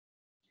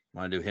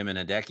 Want to do him and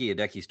Hideki?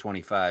 Hideki's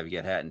 25. You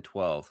get Hatton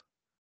 12.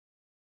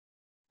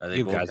 Are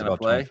they both going to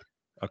play?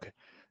 20. Okay.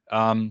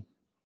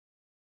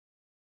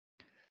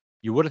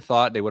 You would have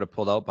thought they would have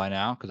pulled out by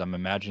now, because I'm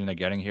imagining they're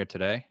getting here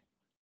today.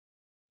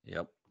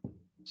 Yep.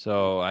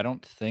 So I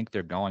don't think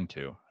they're going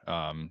to.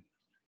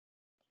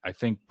 I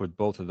think with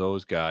both of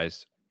those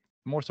guys,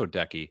 more so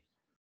Decky,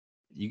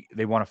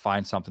 they want to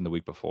find something the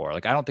week before.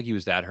 Like, I don't think he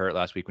was that hurt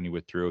last week when he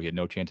withdrew. He had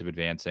no chance of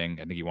advancing.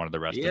 I think he wanted the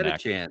rest of the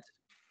neck. He had a chance.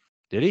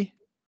 Did he?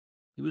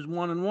 He was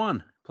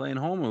 1-1. Playing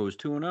home, it was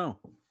 2-0.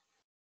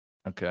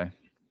 Okay.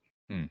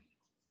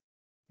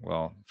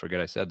 Well,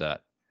 forget I said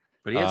that.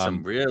 But he had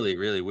some really,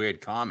 really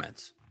weird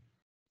comments.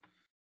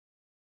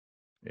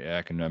 Yeah,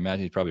 I can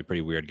imagine he's probably a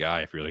pretty weird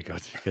guy if you really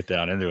get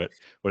down into it.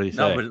 What did he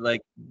say? No,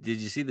 but did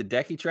you see the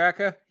Decky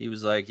tracker? He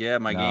was like, "Yeah,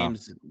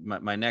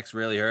 my neck's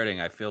really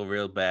hurting. I feel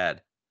real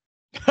bad.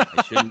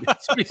 I shouldn't." I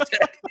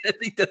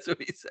think that's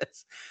what he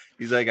says.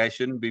 He's like, "I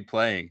shouldn't be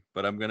playing,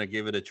 but I'm gonna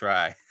give it a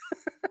try."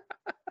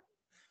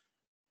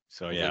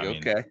 So yeah,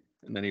 okay.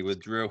 And then he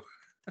withdrew.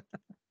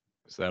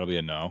 So that'll be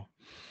a no.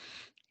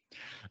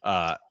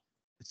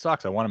 It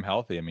sucks. I want him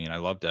healthy. I mean, I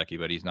love Decky,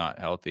 but he's not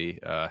healthy.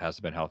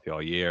 Hasn't been healthy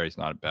all year. He's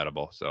not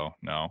bettable, so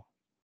no.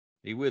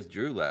 He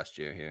withdrew last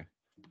year here.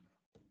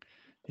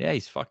 Yeah,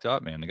 he's fucked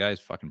up, man. The guy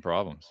has fucking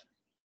problems.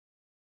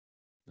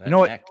 You know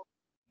what?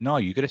 No,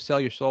 you got to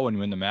sell your soul when you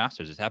win the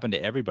Masters. It's happened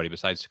to everybody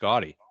besides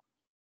Scotty.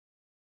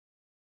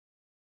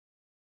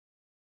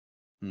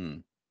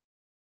 Sergio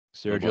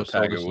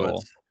sold his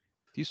soul.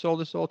 He sold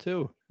his soul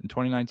too in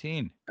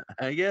 2019.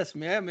 I guess,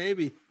 yeah,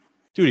 maybe.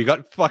 Dude, he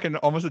got fucking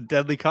almost a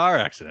deadly car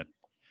accident.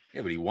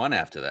 Yeah, but he won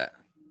after that.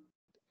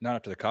 Not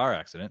after the car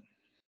accident.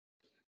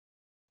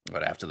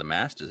 But after the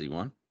Masters, he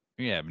won.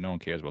 Yeah, but no one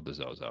cares about the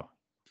Zozo.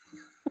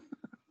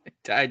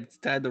 tied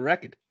the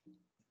record.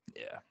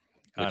 Yeah.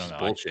 Which is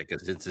bullshit,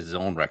 because it's his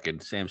own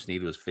record. Sam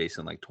Snead was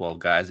facing like 12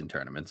 guys in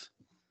tournaments.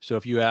 So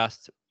if you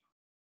asked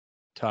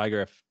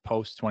Tiger if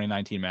post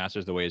 2019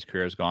 Masters, the way his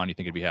career has gone, you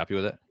think he'd be happy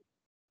with it?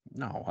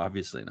 No,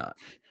 obviously not.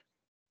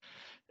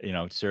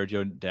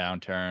 Sergio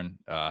downturn,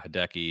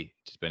 Hideki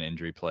just been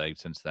injury plagued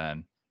since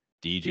then.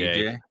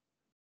 DJ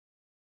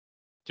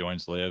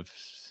joins Liv.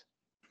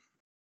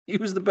 He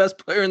was the best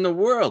player in the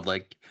world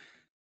like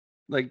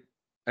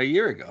a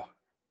year ago.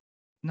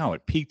 No,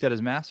 it peaked at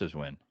his Masters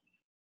win.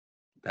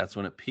 That's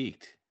when it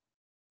peaked,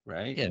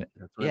 right?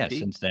 Yeah,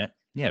 since then.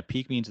 Yeah,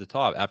 peak means the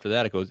top. After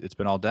that, it's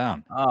been all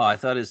down. Oh, I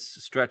thought his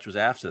stretch was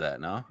after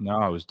that, no?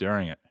 No, it was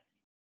during it.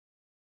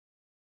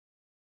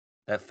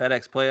 That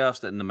FedEx playoffs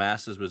that in the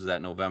Masters was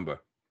that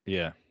November.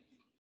 Yeah.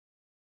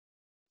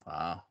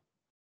 Wow.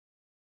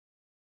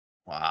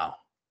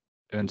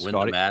 And you win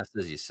the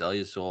Masters, you sell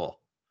your soul.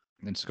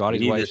 And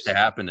Scotty's wife. This to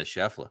happen to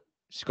Scheffler.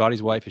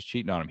 Scotty's wife is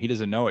cheating on him. He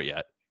doesn't know it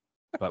yet,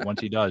 but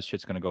once he does,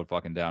 shit's gonna go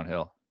fucking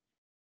downhill.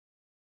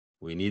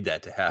 We need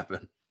that to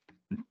happen.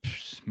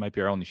 Might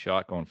be our only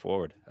shot going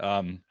forward.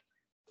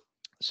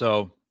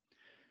 So,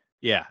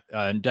 yeah,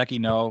 and Decky,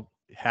 no.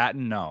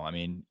 Hatton, no. I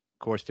mean,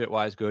 course fit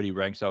wise, good. He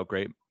ranks out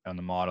great on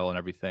the model and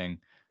everything.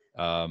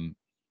 The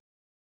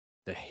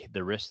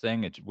wrist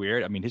thing, it's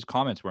weird. I mean, his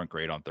comments weren't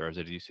great on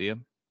Thursday. Did you see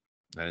him?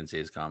 I didn't see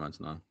his comments,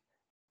 no.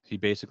 He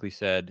basically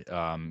said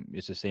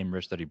it's the same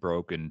wrist that he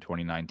broke in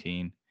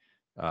 2019.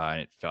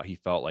 And he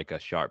felt like a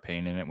sharp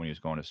pain in it when he was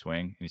going to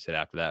swing. And he said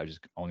after that, it was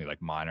just only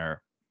like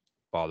minor,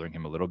 bothering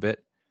him a little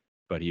bit.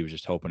 But he was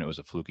just hoping it was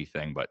a fluky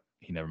thing. But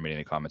he never made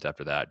any comments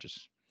after that.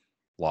 Just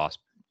lost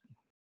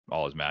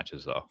all his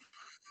matches, though.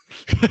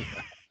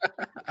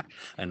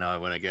 I know I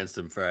went against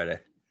him Friday.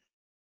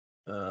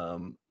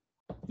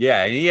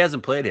 Yeah, he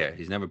hasn't played here.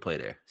 He's never played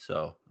here.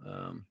 So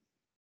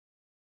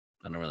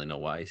I don't really know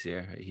why he's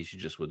here. He should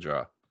just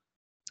withdraw.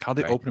 How'd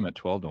they open him at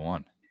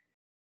 12-1?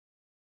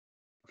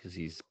 Because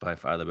he's by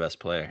far the best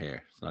player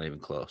here. It's not even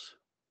close.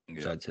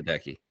 Besides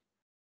Hideki.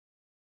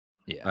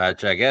 Yeah.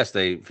 Which I guess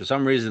for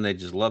some reason, they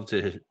just love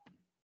to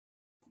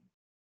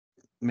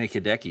make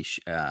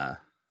Hideki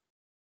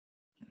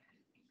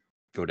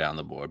go down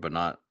the board, but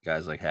not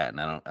guys like Hatton.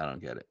 I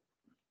don't get it.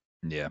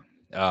 Yeah.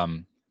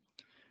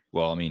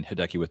 Well, I mean,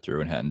 Hideki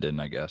withdrew and Hatton didn't,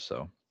 I guess.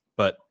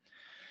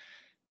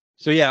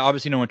 So yeah,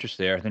 obviously no interest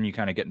there. Then you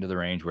kind of get into the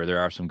range where there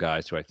are some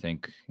guys who I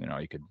think, you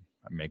could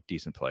make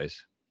decent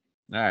plays.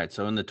 All right.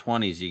 So in the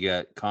 20s, you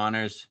got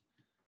Connors,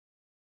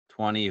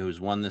 20, who's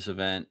won this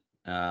event.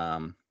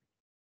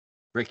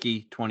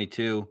 Ricky,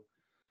 22.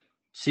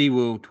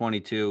 Siwoo,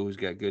 22, who's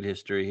got good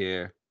history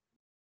here.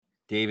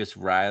 Davis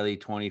Riley,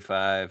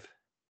 25.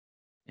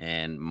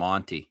 And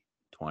Monty,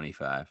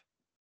 25.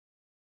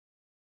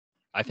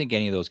 I think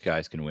any of those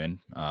guys can win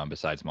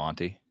besides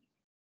Monty.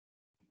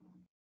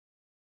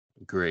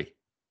 Agree.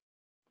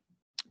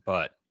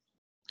 But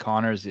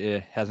Connors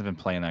hasn't been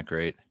playing that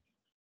great.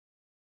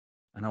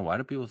 I know. Why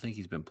do people think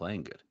he's been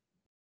playing good?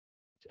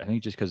 I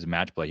think just because of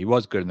match play. He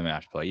was good in the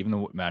match play. Even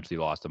the match he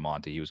lost to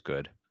Monty, he was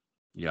good.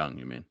 Young,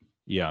 you mean?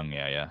 Young,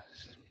 yeah.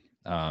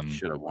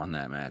 Should have won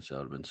that match. That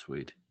would have been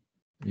sweet.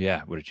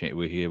 Yeah, would have changed.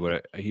 He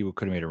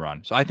could have made a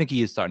run. So I think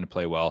he is starting to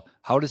play well.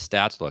 How does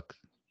stats look?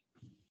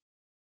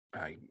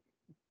 I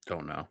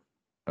don't know.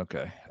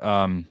 Okay.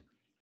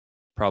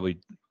 Probably.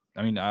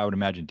 I mean, I would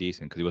imagine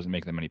decent because he wasn't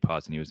making that many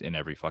putts and he was in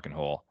every fucking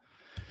hole.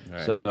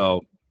 Right.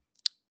 So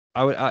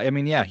I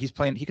mean, yeah, he's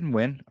playing. He can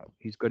win.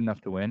 He's good enough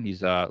to win.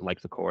 He's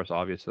likes the course,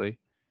 obviously.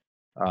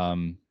 I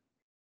don't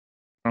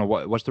know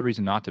what's the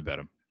reason not to bet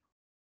him.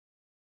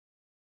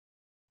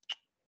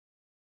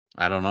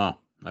 I don't know.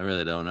 I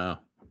really don't know.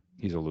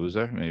 He's a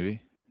loser,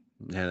 maybe.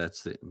 Yeah,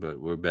 but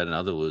we're betting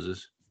other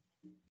losers.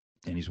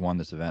 And he's won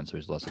this event, so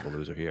he's less of a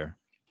loser here.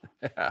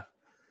 Yeah.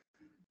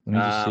 Let me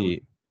just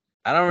see.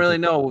 I don't really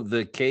know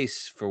the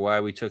case for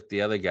why we took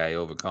the other guy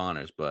over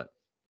Connors, but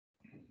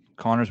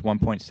Connors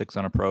 1.6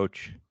 on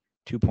approach,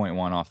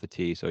 2.1 off the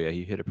tee. So yeah,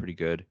 he hit it pretty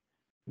good.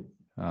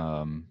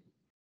 Yeah,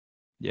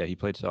 he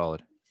played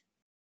solid.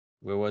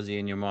 Where was he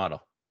in your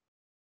model?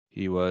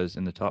 He was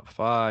in the top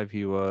 5.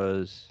 He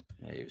was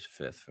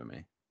 5th for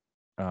me.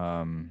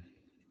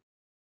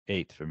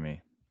 8th for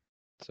me.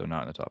 So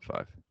not in the top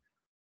 5.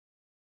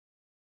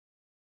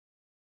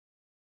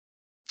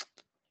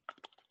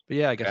 But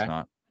yeah, I guess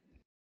not.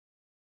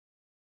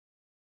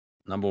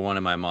 Number 1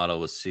 in my model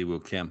was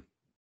Siwoo Kim.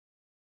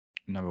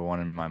 Number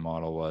 1 in my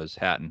model was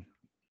Hatton.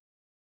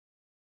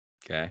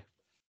 Okay.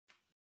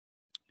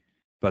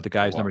 But the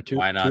guy's number 2.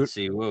 Why not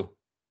Siwoo?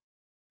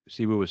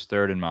 Siwoo was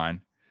 3rd in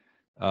mine.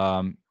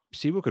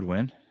 Siwoo could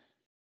win.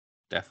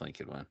 Definitely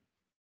could win.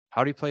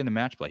 How did he play in the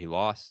match play? He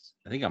lost.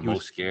 I think I'm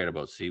most scared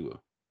about Siwoo.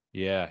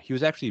 Yeah, he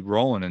was actually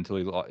rolling until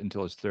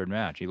his 3rd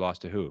match. He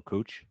lost to who?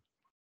 Cooch?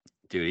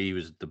 Dude, he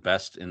was the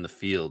best in the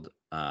field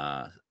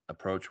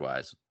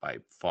approach-wise by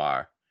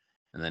far.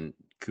 And then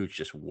Cooch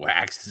just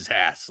waxed his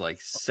ass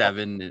like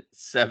 7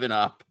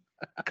 up.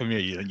 Come here,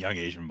 you young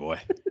Asian boy.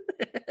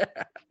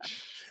 Get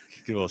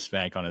a little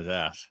spank on his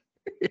ass.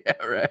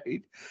 Yeah,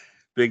 right.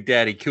 Big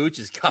Daddy Cooch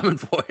is coming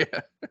for you.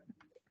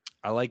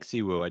 I like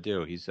Siwoo. I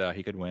do.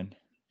 He could win.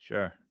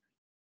 Sure.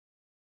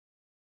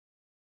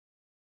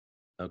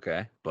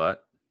 Okay,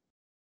 but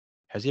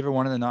has he ever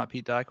won in the not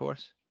Pete Dye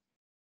course?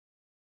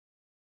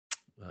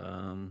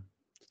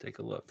 Let's take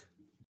a look.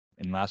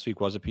 And last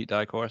week was a Pete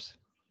Dye course.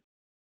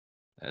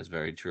 That is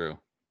very true.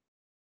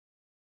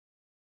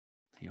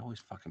 He always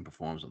fucking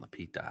performs on the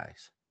Pete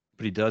Dyes.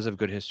 But he does have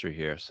good history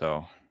here,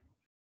 so.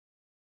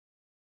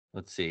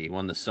 Let's see. He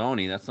won the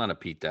Sony. That's not a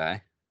Pete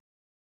Dye.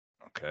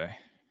 Okay.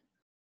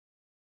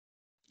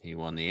 He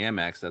won the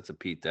Amex. That's a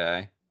Pete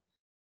Dye.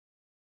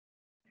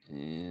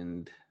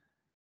 And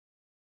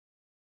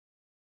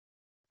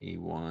he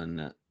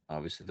won,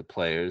 obviously, the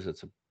Players.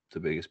 That's the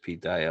biggest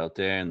Pete Dye out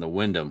there. And the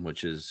Wyndham,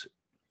 which is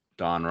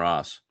Don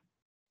Ross.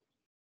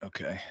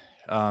 Okay.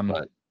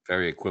 But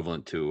very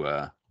equivalent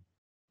to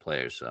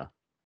Players, so.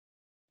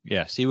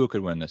 Yeah, Siwoo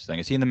could win this thing.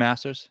 Is he in the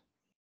Masters?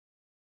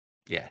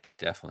 Yeah,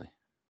 definitely.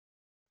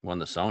 Won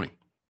the Sony.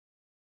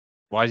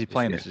 Why is he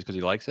playing this? Just because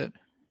he likes it?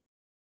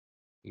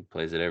 He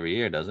plays it every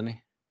year, doesn't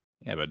he?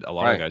 Yeah, but a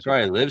lot of guys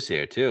probably lives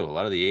here too. A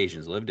lot of the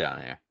Asians live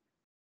down here.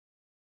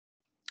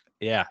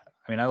 Yeah,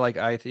 I mean,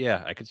 I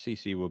could see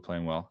Siwoo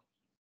playing well.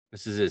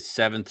 This is his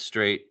 7th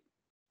straight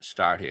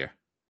start here,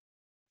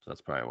 so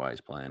that's probably why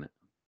he's playing it.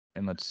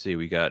 And let's see,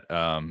 we got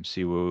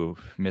Siwoo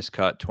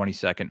miscut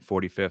 22nd,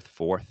 45th,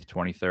 4th,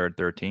 23rd,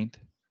 13th.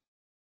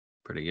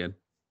 Pretty good.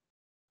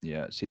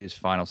 Yeah, see his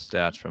final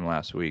stats from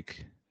last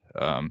week.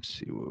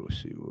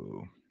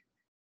 Siwoo.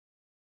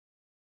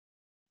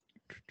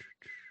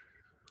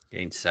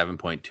 Gained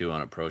 7.2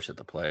 on approach at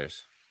the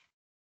Players.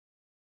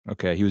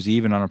 Okay, he was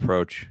even on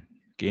approach.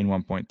 Gained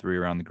 1.3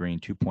 around the green,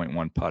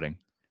 2.1 putting.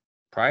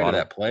 Prior to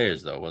that,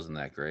 Players, though, wasn't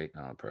that great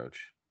on approach.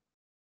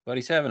 But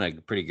he's having a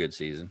pretty good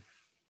season.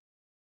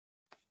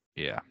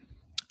 Yeah.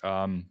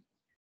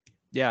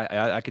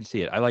 Yeah, I can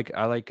see it. I like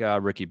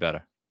Ricky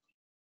better.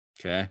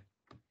 Okay.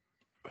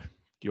 Do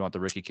you want the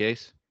Ricky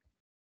case?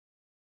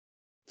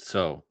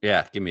 So,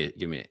 yeah, give me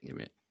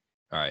it.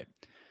 All right.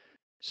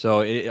 So,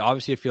 it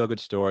obviously a feel-good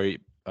story.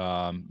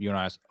 You and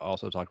I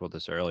also talked about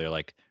this earlier.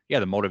 Like, yeah,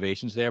 the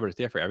motivation's there, but it's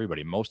there for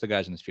everybody. Most of the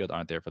guys in this field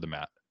aren't there for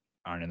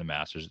aren't in the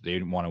Masters.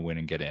 They want to win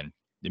and get in.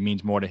 It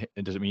means more to him.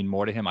 Does it mean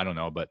more to him? I don't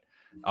know, but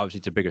Obviously,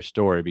 it's a bigger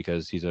story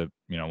because he's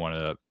one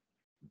of the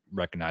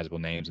recognizable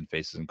names and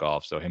faces in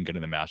golf. So him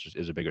getting the Masters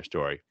is a bigger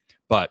story.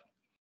 But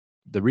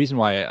the reason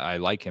why I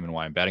like him and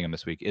why I'm betting him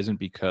this week isn't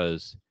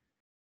because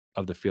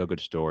of the feel good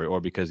story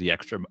or because the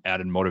extra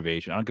added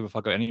motivation. I don't give a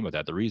fuck about any of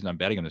that. The reason I'm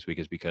betting him this week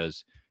is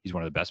because he's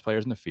one of the best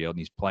players in the field and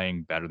he's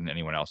playing better than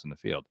anyone else in the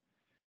field.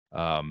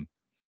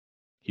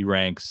 He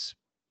ranks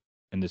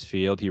in this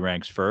field. He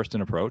ranks first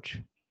in approach.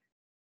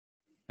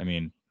 I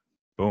mean,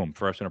 boom,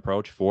 first in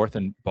approach, fourth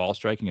in ball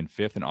striking, and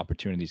fifth in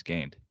opportunities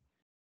gained.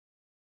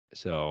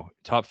 So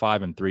top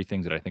 5 and 3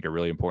 things that I think are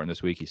really important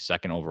this week. He's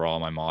second overall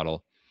in my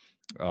model.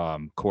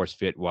 Course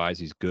fit wise,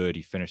 he's good.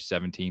 He finished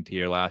 17th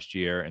here last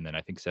year, and then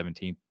I think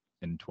 17th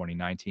in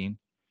 2019.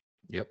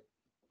 Yep.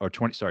 Or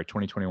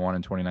 2021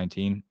 and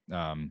 2019.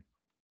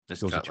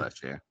 This cut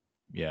last year.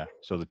 Yeah.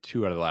 So the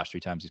 2 out of the last 3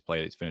 times he's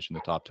played, he's finished in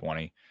the top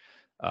 20.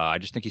 I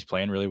just think he's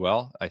playing really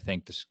well. I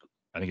think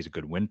he's a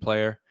good win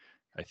player.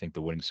 I think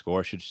the winning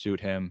score should suit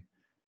him.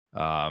 So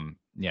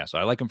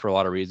I like him for a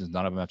lot of reasons.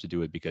 None of them have to do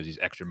with because he's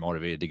extra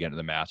motivated to get into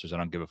the Masters. I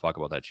don't give a fuck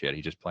about that shit.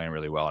 He's just playing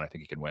really well, and I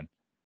think he can win.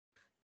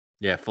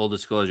 Yeah, full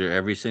disclosure,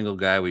 every single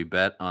guy we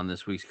bet on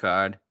this week's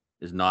card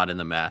is not in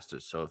the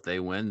Masters. So if they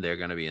win, they're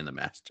going to be in the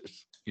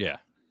Masters. Yeah.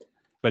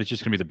 But it's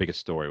just going to be the biggest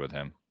story with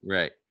him.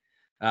 Right.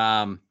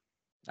 I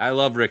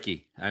love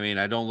Ricky. I mean,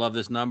 I don't love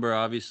this number,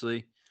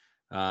 obviously.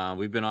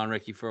 We've been on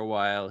Ricky for a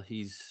while.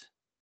 He's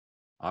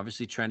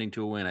obviously trending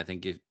to a win. I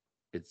think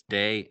it's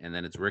Day and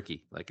then it's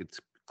Ricky. Like, it's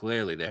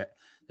clearly they're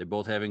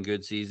both having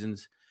good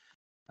seasons.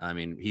 I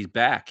mean, he's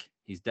back.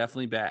 He's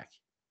definitely back.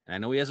 And I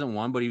know he hasn't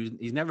won, but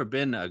he's never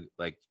been a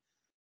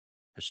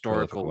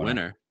historical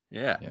winner.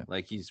 Yeah.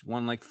 Like he's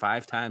won like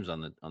 5 times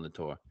on the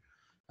tour.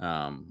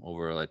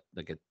 Over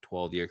like a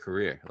 12-year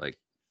career. Like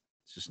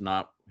it's just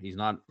he's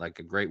not like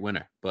a great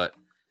winner, but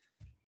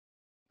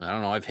I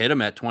don't know. I've hit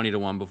him at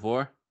 20-1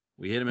 before.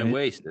 We hit him in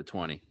waste at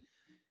 20.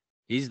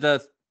 He's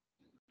the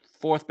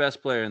 4th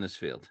best player in this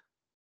field.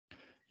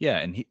 Yeah,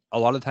 and a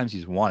lot of times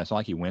he's won. It's not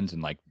like he wins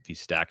in like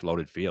these stacked,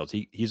 loaded fields.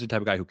 He's the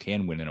type of guy who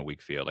can win in a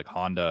weak field. Like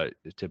Honda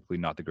is typically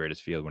not the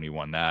greatest field when he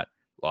won that.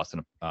 Lost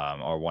in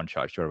or 1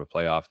 shot short of a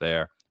playoff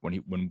there.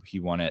 When he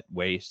won at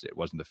Waste, it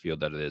wasn't the field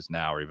that it is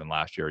now, or even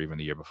last year, or even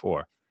the year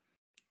before.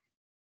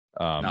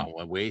 No,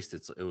 at Waste,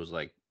 it was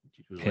like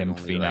him,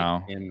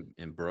 Finau, him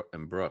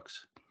and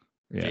Brooks,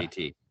 yeah.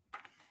 JT.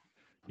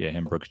 Yeah,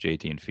 him, Brooks,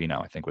 JT, and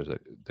Finau, I think was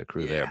the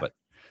crew there. But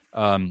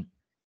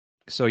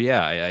so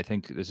yeah, I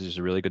think this is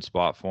a really good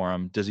spot for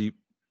him. Does he,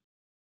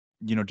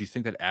 do you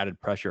think that added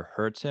pressure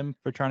hurts him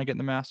for trying to get in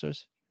the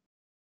Masters?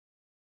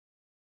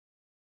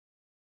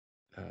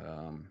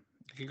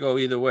 It could go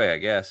either way, I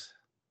guess.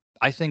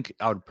 I think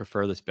I would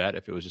prefer this bet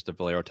if it was just a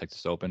Valero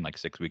Texas Open like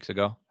 6 weeks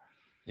ago.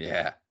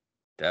 Yeah,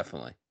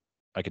 definitely.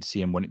 I could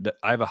see him winning.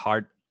 I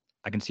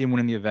can see him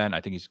winning the event.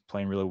 I think he's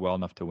playing really well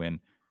enough to win.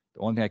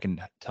 The only thing I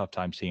can tough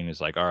time seeing is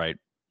like, all right,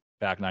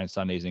 back 9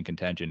 Sundays in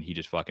contention. He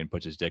just fucking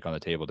puts his dick on the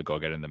table to go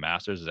get in the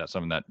Masters. Is that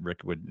something that Rick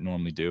would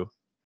normally do?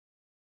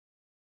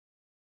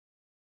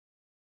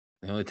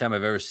 The only time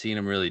I've ever seen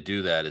him really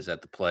do that is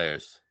at the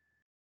Players.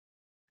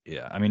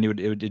 Yeah, I mean,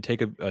 it would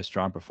take a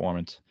strong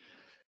performance.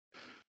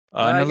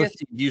 I guess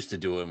he used to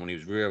do it when he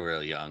was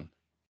real young.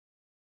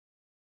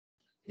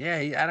 Yeah,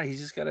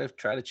 he's just got to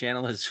try to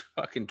channel his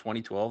fucking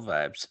 2012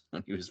 vibes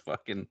when he was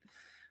fucking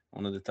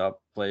one of the top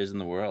players in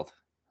the world.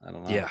 I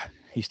don't know. Yeah,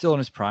 he's still in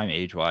his prime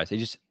age-wise. He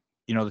just,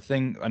 another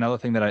thing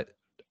that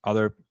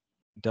other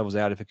devil's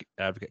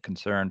advocate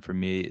concern for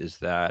me is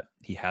that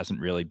he hasn't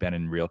really been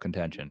in real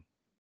contention.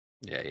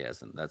 Yeah, he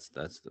hasn't. That's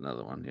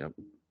another one. Yep.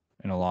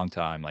 In a long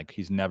time. Like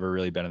he's never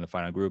really been in the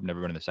final group, never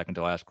been in the second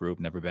to last group,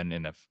 never been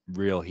in the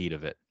real heat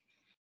of it.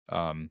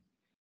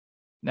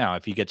 Now,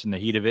 if he gets in the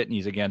heat of it and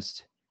he's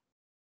against,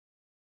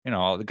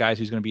 all the guys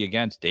he's going to be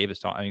against,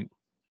 Davis,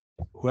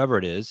 whoever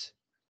it is,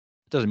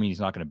 it doesn't mean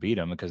he's not going to beat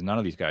him because none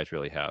of these guys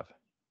really have.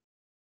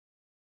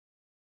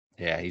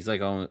 Yeah, he's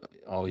like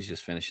always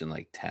just finishing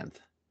like 10th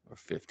or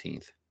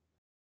 15th.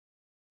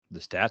 The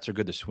stats are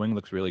good. The swing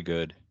looks really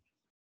good.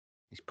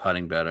 He's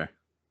putting better.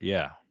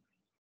 Yeah.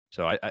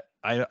 So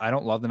I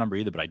don't love the number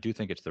either, but I do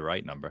think it's the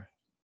right number.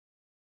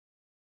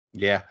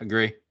 Yeah,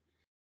 agree.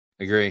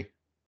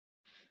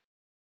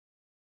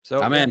 So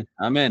I'm in.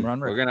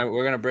 We're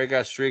gonna break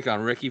our streak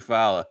on Ricky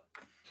Fowler.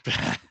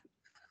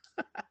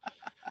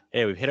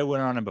 Hey, we've hit a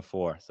winner on him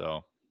before, so.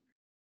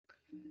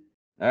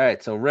 All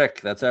right, so Rick,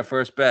 that's our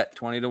first bet,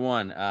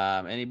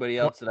 20-1. Anybody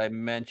else that I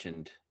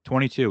mentioned?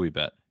 22 we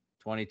bet.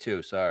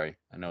 22, sorry.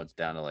 I know it's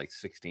down to like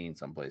 16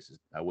 some places.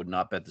 I would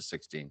not bet the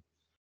 16.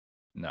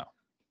 No.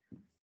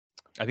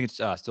 I think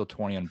it's still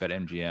 20 on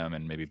BetMGM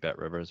and maybe Bet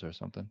Rivers or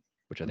something,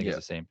 which I think is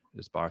the same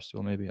as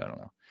Barstool, maybe. I don't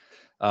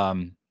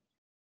know.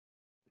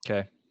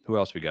 Okay. Who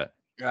else we got?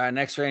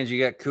 Next range,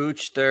 you got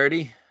Cooch,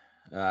 30.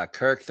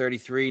 Kirk,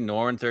 33.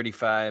 Noren,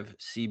 35.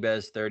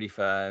 Seabez,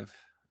 35.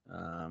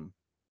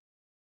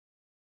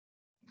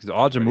 The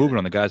odds are moving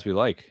on the guys we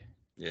like.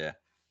 Yeah.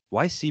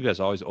 Why is Seabez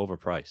always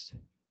overpriced?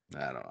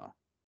 I don't know.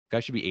 Guy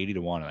should be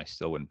 80-1, and I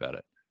still wouldn't bet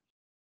it.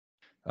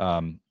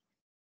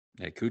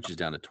 Yeah, Cooch is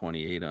down to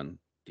 28 on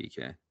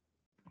DK.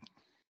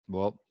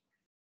 Well,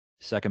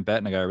 second bet,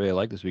 and a guy I really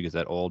like this week is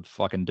that old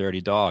fucking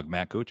dirty dog,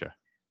 Matt Kuchar.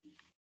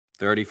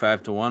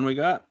 35-1 we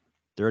got?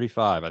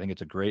 35. I think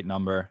it's a great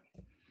number.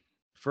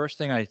 First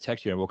thing I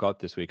texted you, I woke up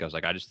this week. I was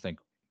like, I just think,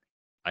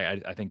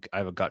 I think I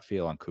have a gut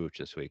feel on Cooch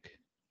this week.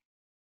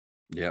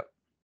 Yep.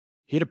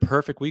 He had a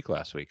perfect week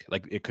last week.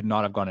 Like, it could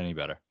not have gone any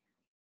better.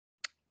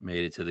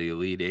 Made it to the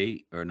Elite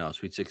 8, or no,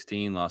 Sweet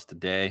 16, lost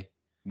today.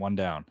 One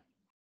down.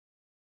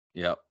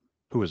 Yep.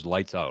 Who was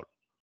lights out.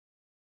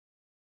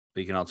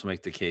 But you can also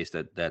make the case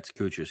that that's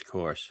Kuchar's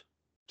course.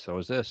 So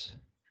is this.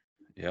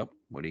 Yep.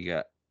 What do you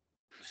got?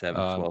 7th,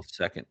 12th,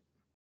 2nd.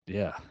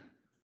 Yeah.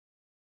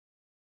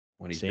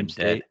 When he's Same been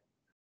state. dead.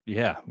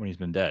 Yeah, when he's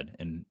been dead.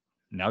 And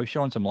now he's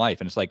showing some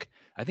life. And it's like,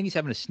 I think he's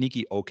having a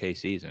sneaky okay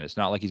season. It's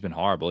not like he's been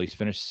horrible. He's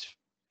finished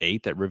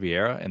 8th at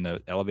Riviera in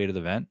the elevated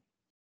event.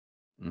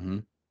 Mm-hmm.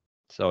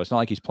 So it's not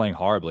like he's playing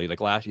horribly. Like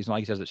it's not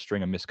like he has a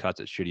string of missed cuts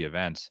at shitty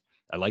events.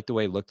 I like the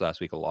way he looked last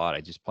week a lot.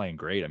 I just playing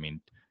great. I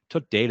mean,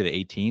 took Day to the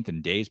 18th,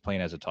 and Day's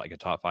playing as a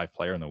top 5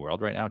 player in the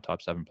world right now,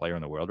 top 7 player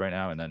in the world right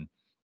now. And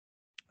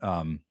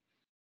then,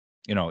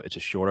 it's a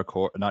shorter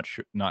course,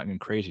 not in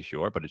crazy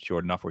short, but it's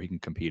short enough where he can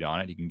compete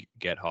on it. He can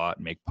get hot,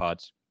 make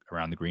putts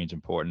around the greens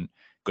important.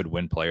 Good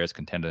win players,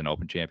 contended in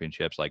Open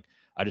championships. Like,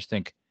 I just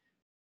think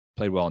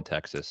played well in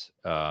Texas.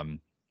 I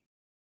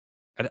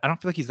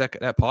don't feel like he's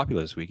that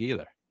popular this week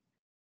either.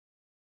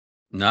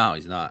 No,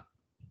 he's not.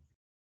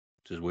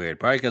 Which is weird.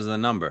 Probably because of the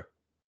number.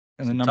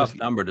 And it's the a tough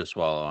number to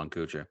swallow on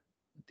Kuchar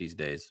these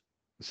days.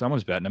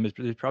 Someone's betting him.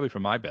 It's probably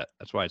from my bet.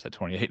 That's why it's at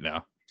 28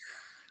 now.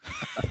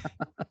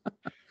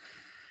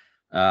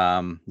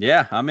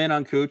 Yeah, I'm in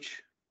on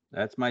Cooch.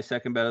 That's my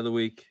second bet of the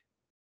week.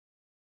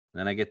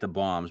 Then I get the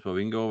bombs, but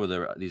we can go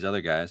over these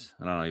other guys.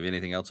 I don't know. You have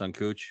anything else on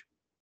Cooch?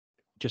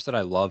 Just that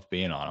I love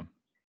being on him.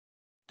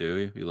 Do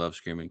you? You love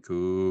screaming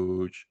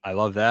Cooch. I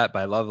love that, but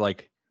I love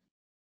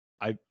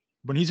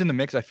when he's in the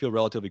mix, I feel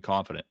relatively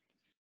confident.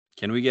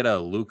 Can we get a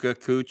Luka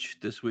Cooch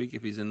this week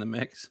if he's in the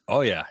mix?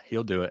 Oh yeah,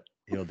 he'll do it.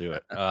 He'll do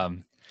it.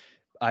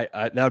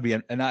 That would be,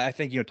 and I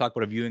think talk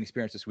about a viewing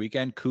experience this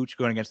weekend. Cooch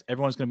going against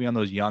everyone's going to be on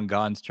those young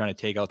guns trying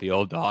to take out the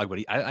old dog, but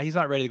he's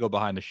not ready to go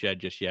behind the shed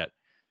just yet.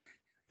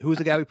 Who's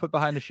the guy we put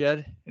behind the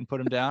shed and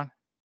put him down?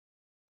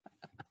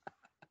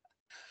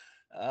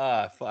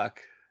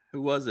 Fuck.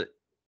 Who was it?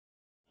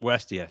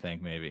 Westy, I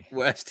think maybe.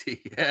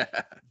 Westy, yeah.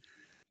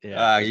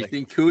 Yeah. You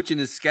think Cooch and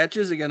his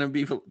sketches are going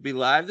to be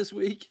live this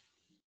week?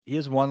 He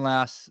has one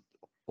last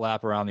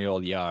lap around the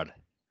old yard.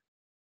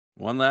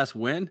 One last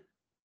win?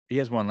 He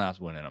has one last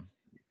win in him.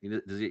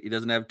 He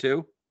doesn't have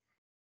two?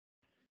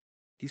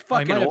 He's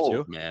fucking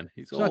old, man.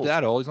 He's old. Not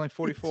that old. He's only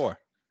 44.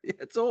 Yeah,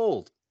 it's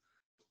old.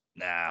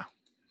 Nah,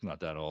 he's not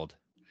that old.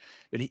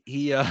 But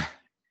he's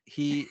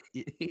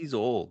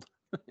old.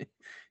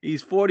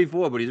 He's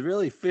 44, but he's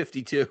really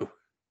 52.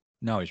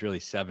 No, he's really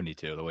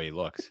 72 the way he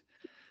looks.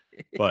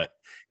 But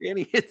and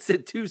he hits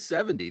at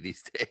 270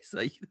 these days.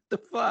 Like, what the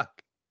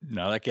fuck?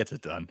 No, that gets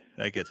it done.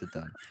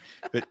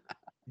 But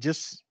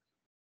just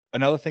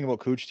another thing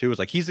about Cooch too is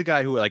like he's the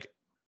guy who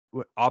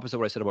opposite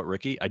what I said about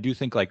Ricky. I do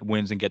think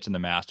wins and gets in the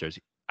Masters.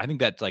 I think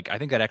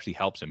that actually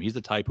helps him. He's the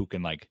type who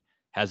can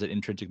has that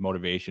intrinsic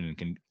motivation and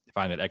can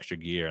find that extra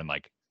gear and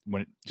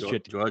when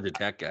Georgia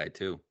Tech guy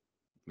too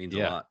means a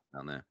lot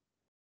down there.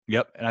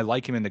 Yep, and I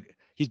like him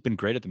he's been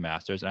great at the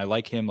Masters, and I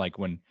like him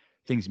when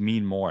things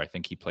mean more. I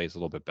think he plays a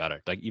little bit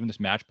better. Like even this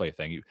match play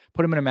thing, you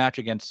put him in a match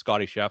against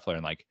Scotty Scheffler,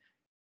 and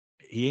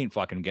he ain't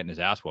fucking getting his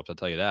ass whooped. I'll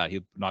tell you that.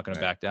 He's not going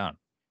to back down.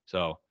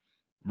 So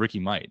Ricky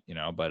might,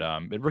 but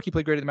Ricky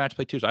played great at the match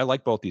play too. So I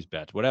like both these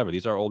bets. Whatever.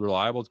 These are old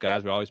reliables.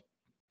 Guys we always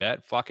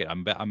bet. Fuck it.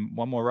 I'm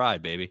one more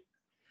ride, baby.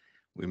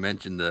 We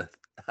mentioned the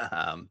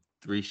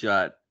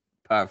 3-shot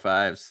par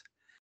fives.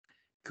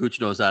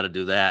 Cooch knows how to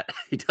do that.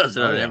 He does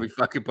it on every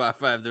fucking par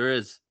five there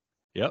is.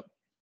 Yep.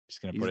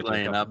 Just gonna He's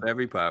laying up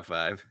every par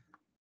five.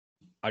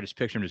 I just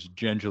picture him just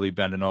gingerly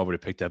bending over to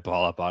pick that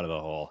ball up out of the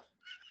hole.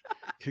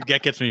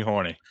 That gets me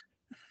horny.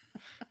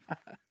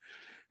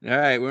 All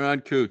right, we're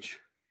on Cooch.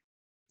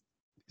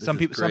 Some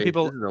people.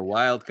 This is a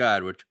wild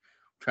card. We're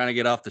trying to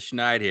get off the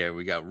schneid here.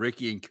 We got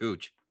Ricky and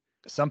Cooch.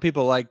 Some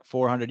people like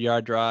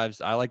 400-yard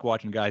drives. I like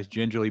watching guys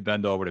gingerly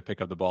bend over to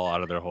pick up the ball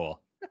out of their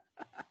hole.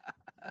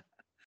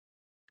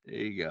 There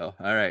you go.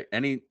 All right.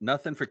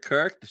 Nothing for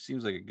Kirk? This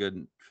seems like a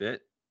good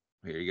fit.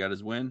 Here, he got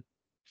his win.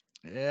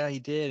 Yeah, he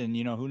did. And,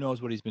 who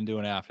knows what he's been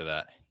doing after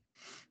that,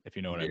 if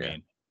you know what I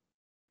mean.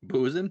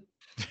 Boozing?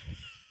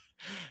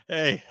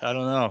 Hey, I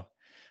don't know.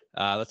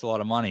 That's a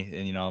lot of money.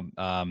 And,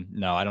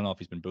 no, I don't know if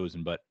he's been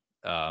boozing, but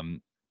I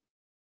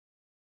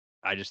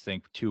just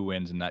think 2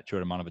 wins in that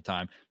short amount of a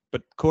time.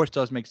 But course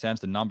does make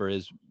sense. The number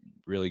is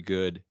really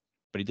good.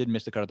 But he did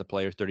miss the cut at the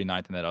Players,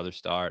 39th in that other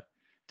start.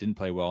 Didn't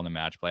play well in the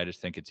match play. I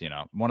just think it's,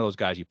 one of those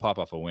guys you pop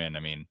off a win.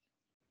 I mean,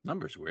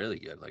 number's really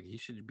good. Like he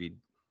should be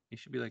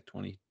like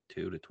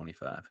 22 to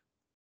 25.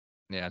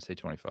 Yeah, I'd say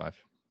 25.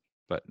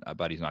 But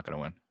he's not going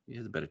to win. He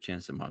has a better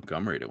chance than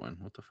Montgomery to win.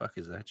 What the fuck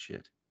is that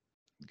shit?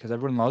 Because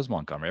everyone loves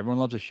Montgomery. Everyone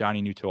loves a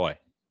shiny new toy.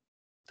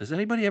 Does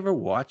anybody ever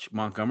watch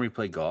Montgomery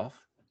play golf?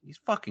 He's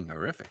fucking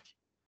horrific.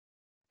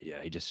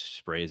 Yeah, he just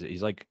sprays it.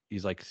 He's like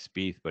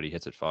Spieth, but he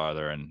hits it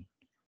farther and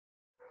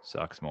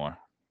sucks more.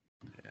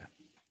 Yeah.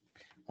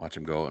 Watch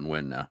him go out and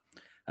win now.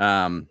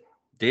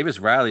 Davis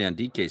Riley on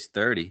DK's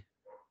 30.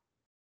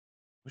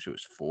 Wish it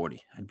was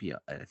 40. I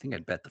think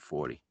I'd bet the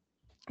 40.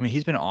 I mean,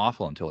 he's been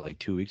awful until like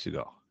 2 weeks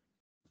ago.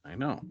 I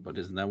know, but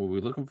isn't that what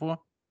we're looking for?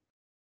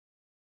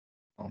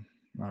 Well,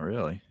 not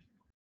really.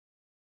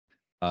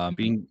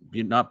 Being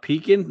not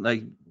peaking,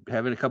 like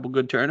having a couple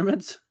good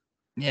tournaments.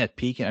 Yeah,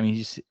 peaking. I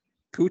mean,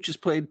 Cooch has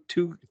played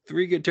 2-3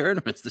 good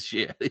tournaments this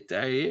year, the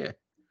entire year.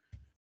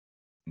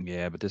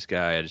 Yeah, but this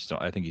guy,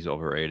 I think he's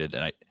overrated.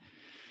 And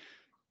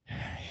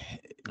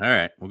All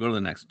right, we'll go to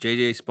the next.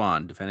 JJ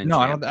Spawn, defending no,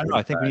 champ. I don't know.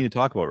 I think we need to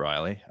talk about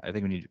Riley. I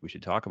think we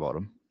should talk about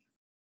him.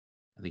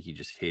 I think you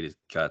just hate his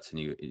guts, and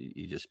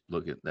you just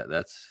look at that.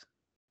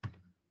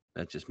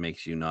 That just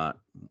makes you not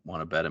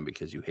want to bet him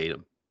because you hate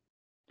him.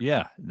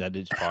 Yeah, that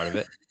is part of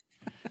it.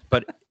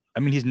 But I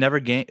mean, he's never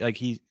gained. Like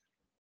he's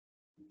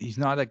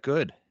not that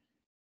good.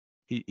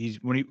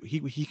 He's when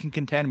he can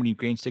contend when he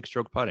gains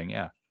 6-stroke putting.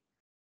 Yeah.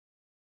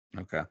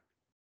 Okay.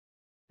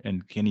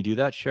 And can he do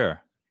that?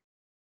 Sure.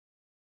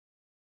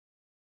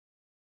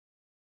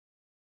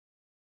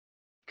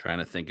 Trying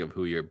to think of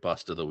who your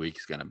bust of the week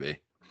is going to be.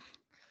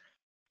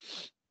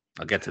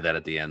 I'll get to that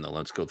at the end, though.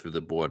 Let's go through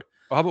the board.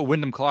 Well, how about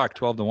Wyndham Clark,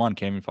 12-1,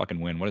 can't even fucking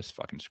win. What a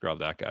fucking scrub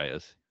that guy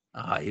is.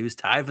 He was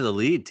tied for the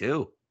lead,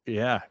 too.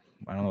 Yeah.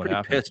 I don't know what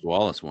happened. Pissed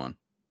Wallace won.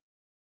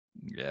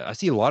 Yeah. I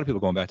see a lot of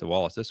people going back to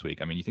Wallace this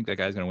week. I mean, you think that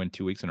guy's going to win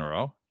 2 weeks in a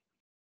row?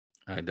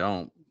 I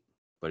don't.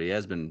 But he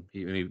has been.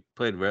 He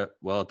played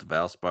well at the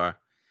Valspar.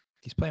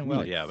 He's playing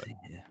well, yeah. But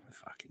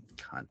fucking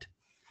cunt.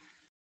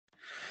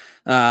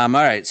 All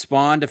right.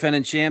 Spawn,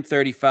 defending champ,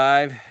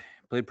 35.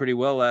 Played pretty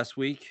well last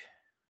week.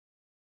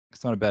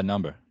 It's not a bad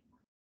number.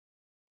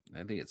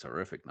 I think it's a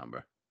horrific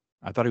number.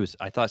 I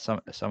thought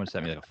someone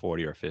sent me like a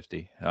 40 or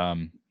 50.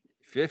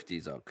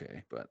 50's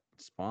okay, but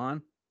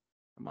Spawn,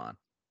 come on.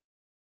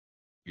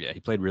 Yeah, he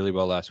played really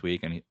well last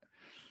week, and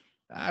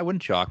I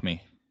wouldn't shock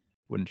me.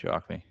 Wouldn't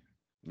shock me.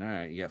 All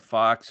right, you got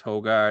Fox,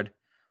 Hogard,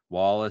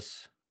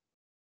 Wallace,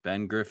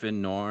 Ben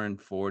Griffin, Noren,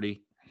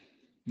 40.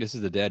 This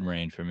is the dead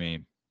range for me.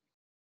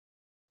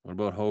 What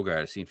about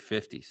Hogard? I've seen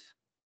 50s.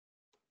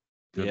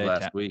 Good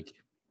last week.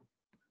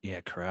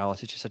 Yeah,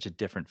 Corrales. It's just such a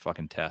different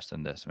fucking test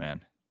than this,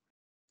 man.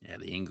 Yeah,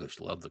 the English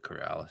love the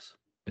Corrales.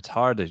 It's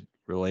hard to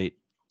relate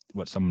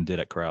what someone did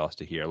at Corrales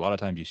to here. A lot of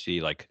times you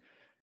see like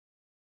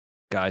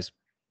guys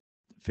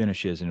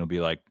finishes and it'll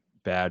be like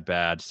bad,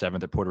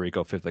 7th at Puerto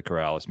Rico, 5th at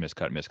Corrales,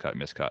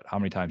 miscut. How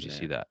many times do you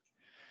see that?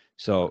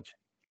 So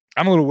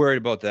I'm a little worried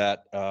about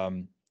that.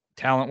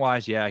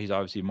 Talent-wise, yeah, he's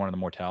obviously one of the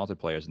more talented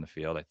players in the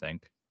field, I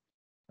think.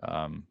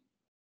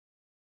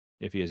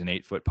 If he has an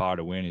 8-foot par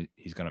to win,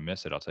 he's going to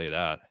miss it. I'll tell you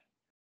that.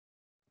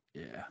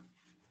 Yeah,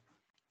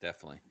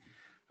 definitely.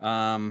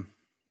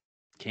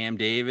 Cam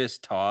Davis,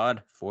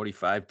 Todd,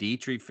 45,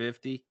 Dietrich,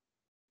 50.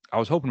 I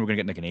was hoping we were going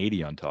to get like an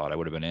 80 on Todd. I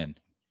would have been in.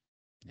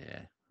 Yeah.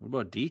 What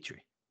about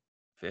Dietrich?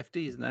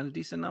 50? Isn't that a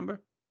decent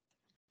number?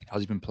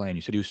 How's he been playing?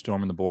 You said he was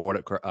storming the board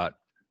at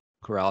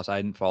Corrales.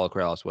 I didn't follow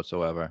Corrales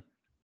whatsoever.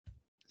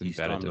 He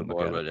stormed the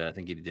board, but I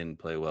think he didn't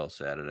play well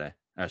Saturday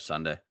or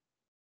Sunday.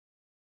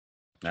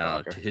 I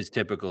don't know. His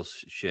typical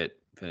shit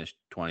finished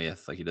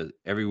 20th. Like he does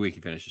every week.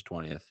 He finishes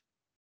 20th.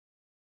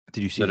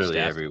 Did you see literally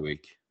every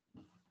week?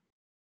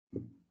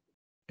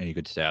 Any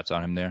good stats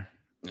on him there?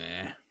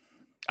 Yeah.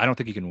 I don't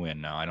think he can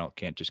win. No, I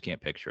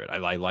can't picture it.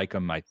 I like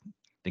him. I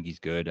think he's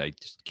good. I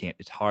just can't.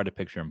 It's hard to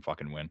picture him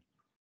fucking win.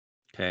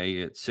 Okay,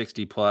 you got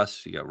 60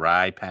 plus. You got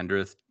Rye,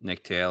 Pendrith,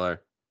 Nick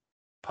Taylor,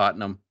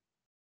 Putnam.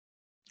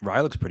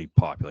 Rye looks pretty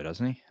popular,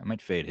 doesn't he? I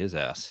might fade his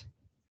ass.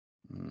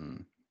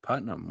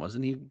 Putnam,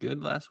 wasn't he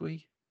good last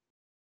week?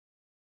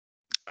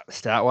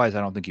 Stat-wise,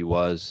 I don't think he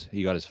was.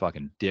 He got his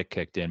fucking dick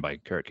kicked in by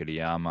Kurt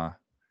Kitayama.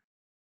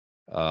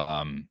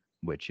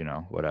 Which,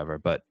 whatever.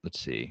 But let's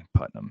see.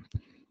 Putnam.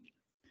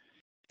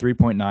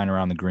 3.9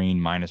 around the green,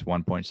 minus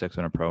 1.6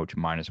 on approach,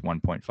 minus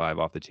 1.5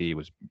 off the tee.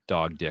 Was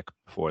dog dick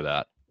before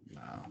that.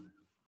 Wow.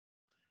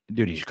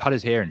 Dude, he cut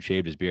his hair and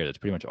shaved his beard. That's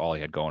pretty much all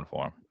he had going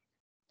for him.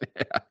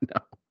 Yeah, I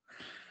know.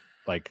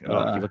 Like,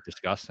 he looked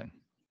disgusting.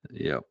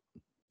 Yep.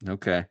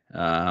 Okay.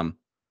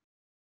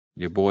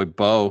 Your boy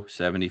Bo,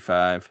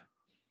 75.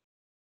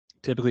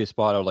 Typically a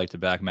spot I would like to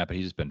back him at, but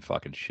he's just been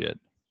fucking shit.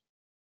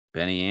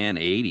 Benny Ann,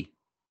 80.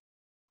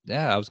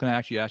 Yeah, I was going to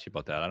actually ask you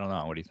about that. I don't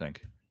know. What do you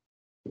think?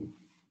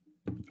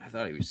 I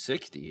thought he was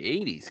 60.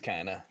 80s,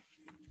 kind of.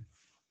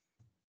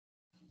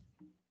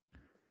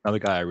 Another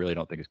guy I really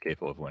don't think is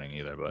capable of winning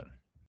either, but.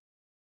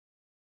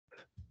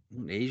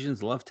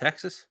 Asians love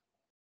Texas?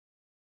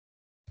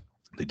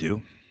 They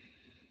do.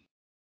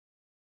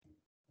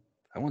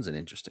 That one's an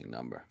interesting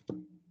number.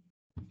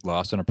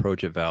 Lost an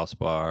approach at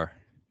Valspar.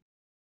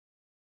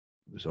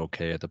 Was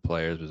okay at the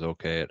Players. Was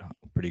okay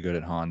pretty good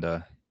at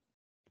Honda.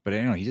 But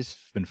he's just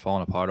been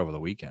falling apart over the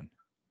weekend.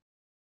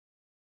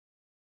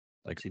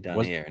 Like, is he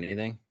down here?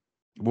 Anything?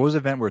 What was the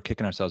event we're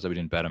kicking ourselves that we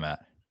didn't bet him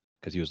at?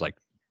 Because he was like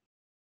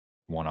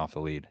one off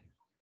the lead.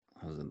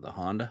 Was it the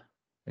Honda?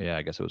 Yeah,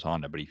 I guess it was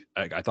Honda, but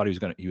I thought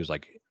he was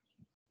like,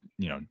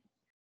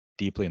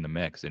 deeply in the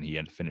mix, and he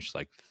had finished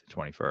like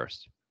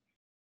 21st.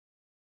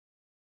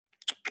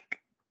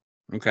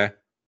 Okay.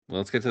 Well,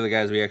 let's get to the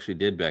guys we actually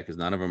did bet because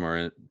none of them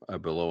are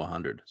below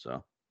 100.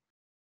 So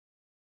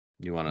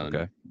you want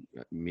to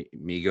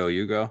me go,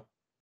 you go?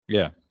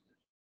 Yeah.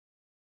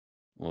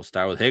 We'll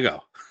start with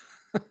Higo.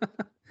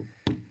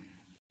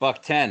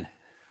 Buck 10,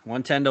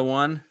 110 to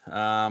 1.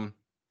 I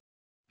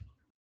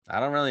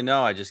don't really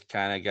know. I just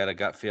kind of got a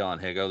gut feel on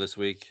Higo this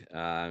week.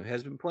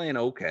 Has been playing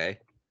okay.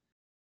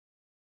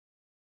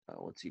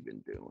 What's he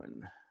been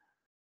doing?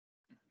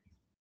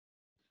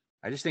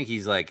 I just think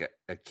he's like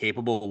a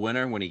capable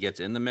winner when he gets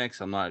in the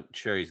mix. I'm not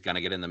sure he's going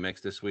to get in the mix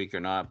this week or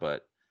not,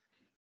 but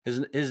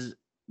his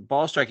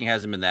ball striking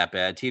hasn't been that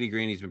bad. Tee to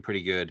green, he's been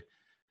pretty good.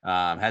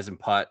 Hasn't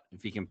putt.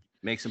 If he can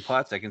make some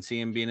putts, I can see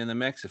him being in the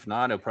mix. If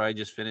not, he'll probably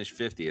just finish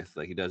 50th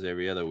like he does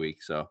every other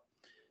week. So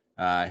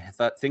I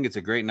think it's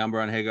a great number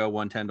on Higo,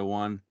 110 to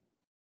 1.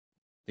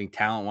 I think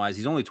talent-wise,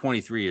 he's only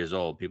 23 years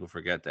old. People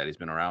forget that. He's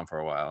been around for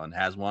a while and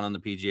has won on the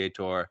PGA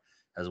Tour,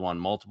 has won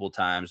multiple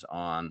times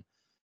on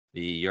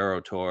the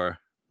Euro Tour.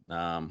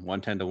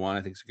 110 to 1,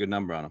 I think it's a good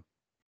number on him.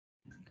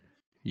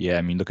 Yeah,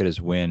 I mean, look at his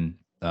win.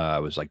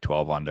 It was like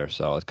 12 under,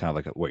 so it's kind of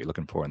like what you're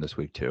looking for in this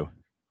week too.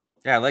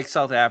 Yeah, I like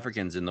South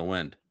Africans in the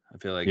wind. I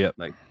feel like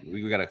like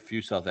we got a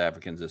few South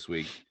Africans this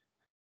week,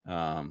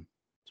 as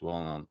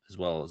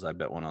well as I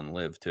bet one on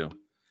Live too.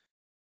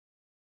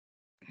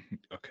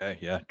 Okay,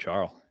 yeah,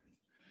 Charles.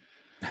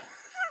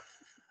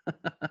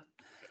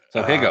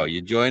 So Higo,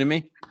 you joining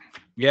me?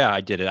 Yeah,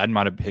 I did it. I'm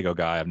not a Higo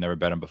guy. I've never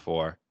bet him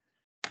before.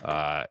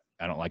 I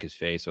don't like his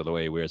face or the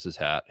way he wears his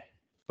hat,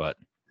 but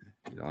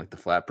you don't like the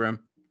flat brim?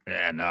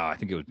 Yeah, no, I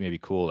think it was maybe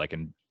cool like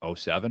in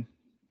 2007.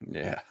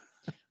 Yeah.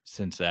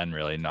 Since then,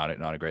 really not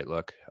a great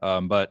look.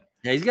 But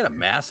yeah, he's got a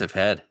massive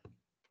head.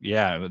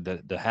 Yeah,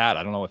 the hat.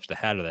 I don't know if it's the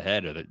hat or the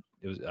head or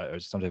it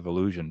was some type of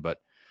illusion, but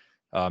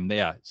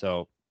yeah.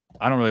 So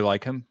I don't really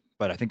like him,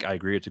 but I think I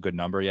agree it's a good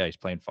number. Yeah, he's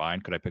playing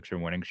fine. Could I picture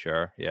him winning?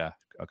 Sure. Yeah.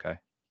 Okay.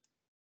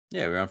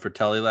 Yeah, we were on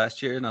Fratelli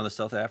last year, another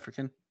South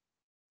African.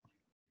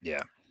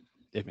 Yeah.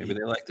 Maybe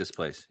they like this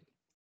place.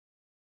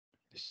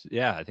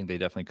 Yeah, I think they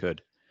definitely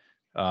could.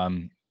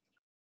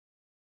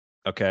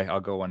 Okay, I'll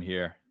go one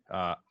here.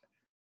 I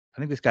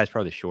think this guy's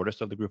probably the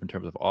shortest of the group in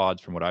terms of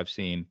odds from what I've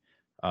seen.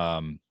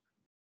 Ben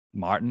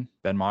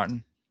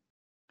Martin.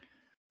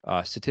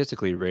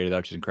 Statistically rated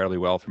out just incredibly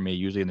well for me.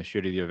 Usually in the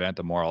shooting of the event,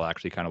 the more I'll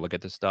actually kind of look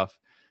at this stuff.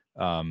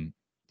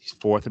 He's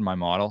fourth in my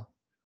model.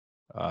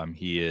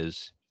 He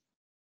is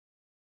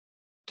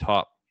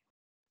top.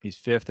 He's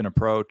fifth in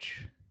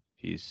approach.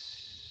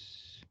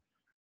 He's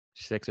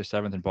sixth or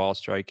seventh in ball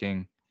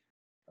striking.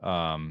 He's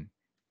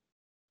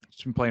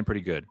been playing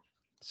pretty good.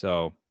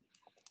 So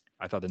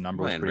I thought the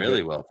number was pretty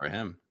really good. well for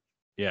him.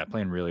 Yeah,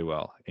 playing really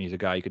well. And he's a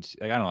guy you could,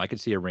 I don't know, I could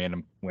see a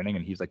random winning,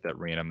 and he's like that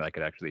random that I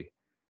could actually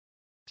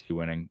see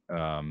winning.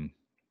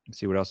 Let's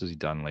see what else has he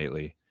done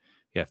lately.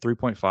 Yeah,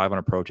 3.5 on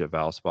approach at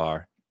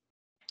Valspar.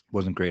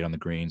 Wasn't great on the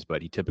greens,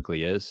 but he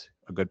typically is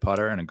a good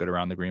putter and a good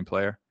around the green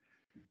player.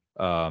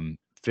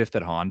 Fifth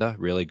at Honda,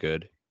 really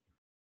good.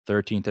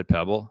 13th at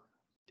Pebble,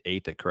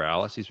 8th at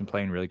Corrales. He's been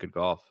playing really good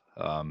golf.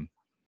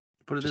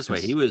 Put it this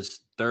way, he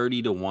was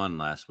 30 to 1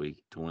 last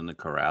week to win the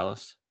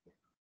Corrales.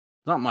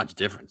 Not much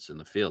difference in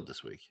the field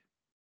this week.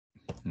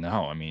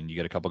 No, I mean, you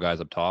get a couple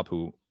guys up top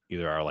who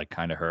either are like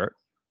kind of hurt,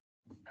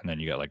 and then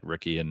you got like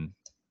Ricky and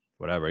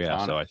whatever. Yeah,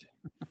 Connor.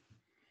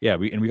 So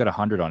we got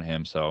 100 on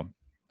him, so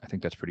I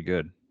think that's pretty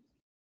good.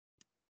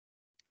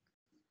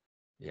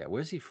 Yeah,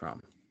 where's he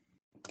from?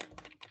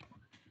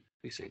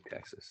 We say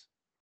Texas.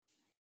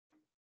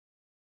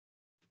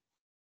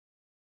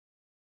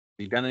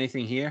 He done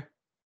anything here?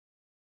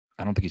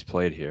 I don't think he's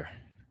played here.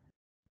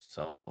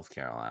 South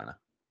Carolina.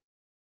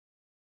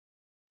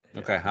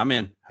 Okay, I'm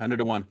in 100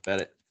 to 1.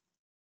 Bet it.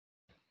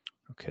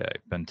 Okay,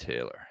 Ben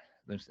Taylor.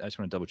 I just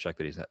want to double check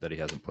that he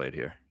hasn't played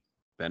here.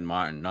 Ben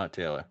Martin, not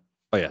Taylor.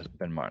 Oh yeah,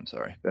 Ben Martin.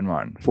 Sorry, Ben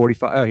Martin.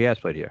 45. Oh, he has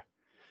played here.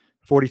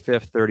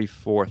 45th,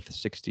 34th,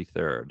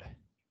 63rd.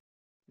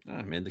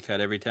 I made the cut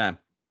every time.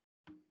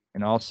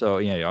 And also,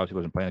 he obviously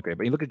wasn't playing that great.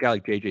 But you look at a guy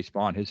like JJ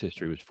Spawn. His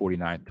history was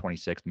 49th,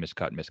 26th,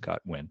 miscut,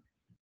 win.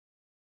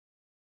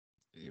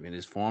 I mean,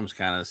 his form's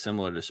kind of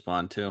similar to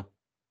Spawn too.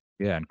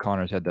 Yeah, and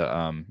Connors had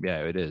the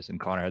it is. And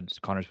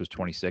Connors was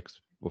 26th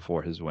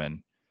before his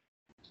win.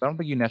 So I don't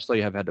think you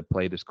necessarily have had to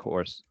play this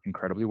course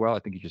incredibly well. I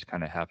think you just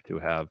kind of have to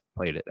have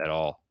played it at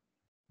all.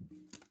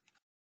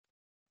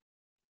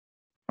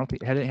 I don't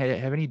think have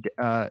any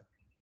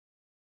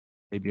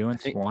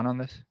debutants won on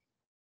this.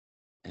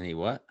 Any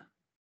what?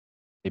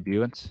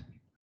 Debutants.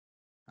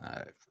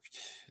 I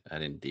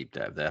didn't deep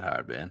dive that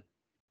hard, man.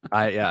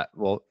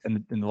 Well,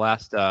 in the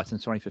last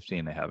since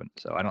 2015 they haven't.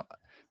 So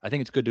I think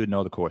it's good to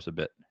know the course a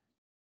bit.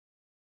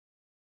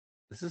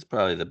 This is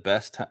probably the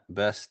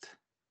best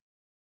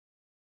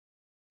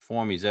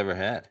form he's ever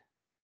had.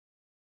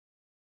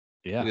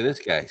 Yeah. Look at this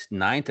guy. He's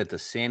 9th at the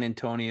San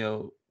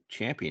Antonio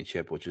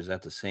Championship, which is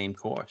at the same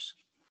course.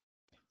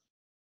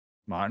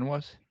 Martin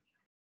was?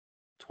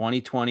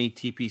 2020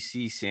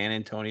 TPC San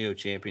Antonio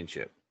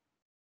Championship.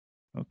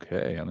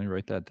 Okay, let me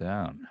write that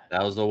down.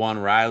 That was the one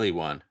Riley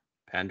won.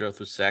 Pendrith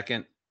was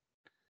second.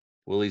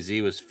 Willie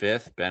Z was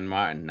fifth. Ben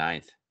Martin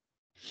ninth.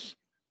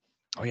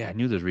 Oh yeah, I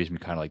knew there's a reason we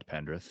kind of liked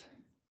Pendrith.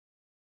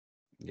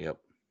 Yep.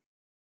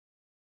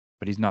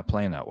 But he's not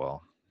playing that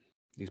well.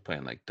 He's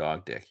playing like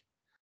dog dick.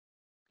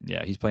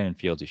 Yeah, he's playing in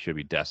fields he should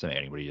be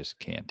decimating, but he just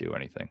can't do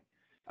anything.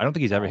 I don't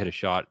think he's ever hit a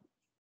shot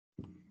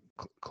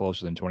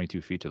closer than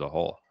 22 feet to the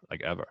hole,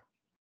 like ever.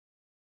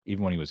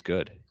 Even when he was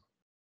good.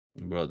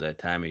 Well, that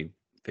time he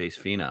faced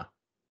Fina.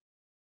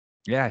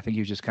 Yeah, I think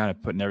he was just kind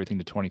of putting everything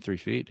to 23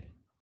 feet.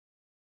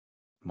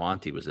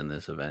 Monty was in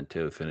this event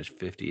too. Finished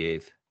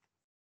 58th.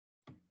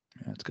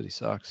 Yeah, that's because he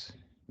sucks.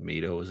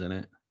 Mito was in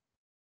it.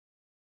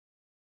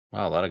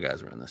 Wow, a lot of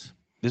guys were in this.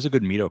 This is a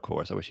good Mito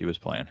course. I wish he was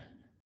playing.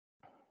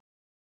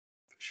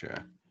 For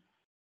sure.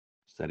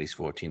 Steady's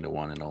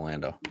 14-1 in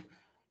Orlando.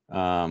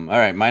 All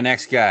right, my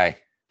next guy.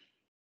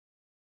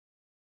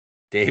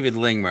 David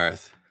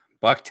Lingmerth.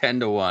 Buck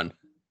 10-1.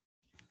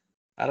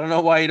 I don't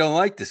know why you don't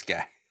like this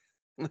guy.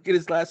 Look at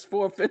his last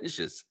 4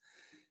 finishes.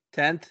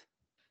 10th,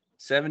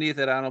 70th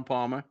at Arnold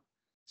Palmer,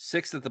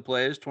 6th at the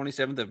Players,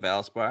 27th at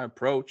Valspar,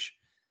 Approach,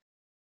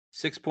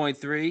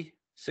 6.3,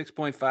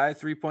 6.5,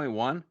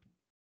 3.1.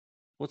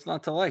 What's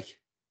not to like?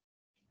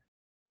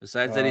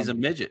 Besides that, he's a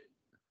midget.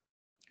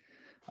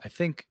 I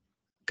think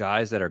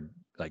guys that are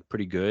like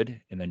pretty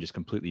good and then just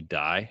completely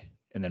die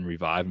and then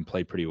revive and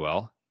play pretty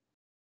well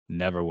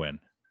never win.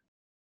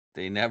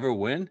 They never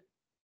win?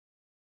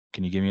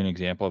 Can you give me an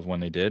example of when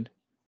they did?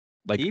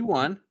 Like he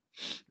won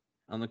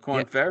on the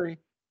Corn Ferry.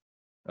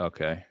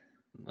 Okay.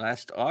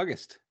 Last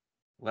August,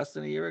 less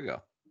than a year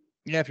ago.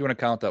 Yeah, if you want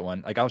to count that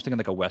one. Like I was thinking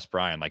like a Wes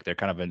Bryan, like they're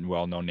kind of a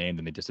well-known name,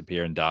 then they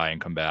disappear and die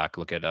and come back.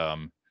 Look at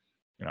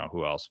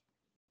who else?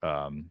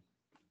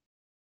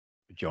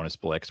 Jonas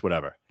Blix,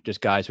 whatever.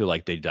 Just guys who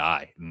like they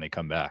die and they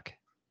come back.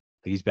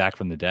 Like, he's back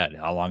from the dead.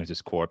 How long is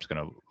this corpse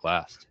gonna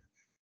last?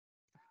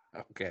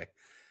 Okay.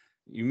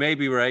 You may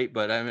be right,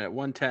 but I mean at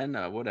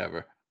 110,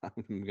 whatever.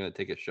 I'm gonna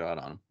take a shot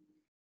on him.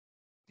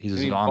 He's a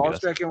zombie. Ball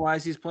striking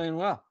wise, he's playing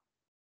well.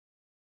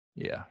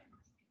 Yeah.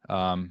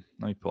 Let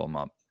me pull him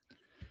up.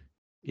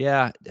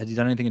 Yeah. Has he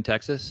done anything in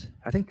Texas?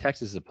 I think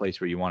Texas is a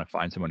place where you want to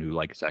find someone who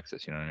likes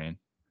Texas. You know what I mean?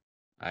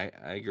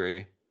 I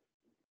agree.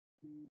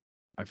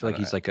 I feel like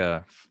he's like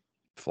a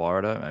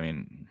Florida. I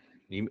mean,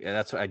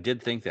 that's what I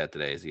did think that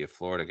today. Is he a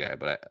Florida guy?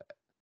 But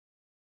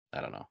I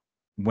don't know.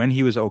 When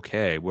he was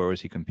okay, where was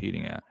he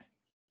competing at?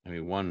 I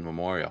mean, won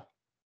Memorial.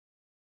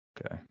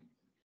 Okay.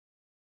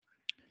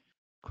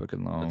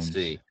 Quicken Loans.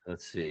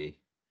 Let's see.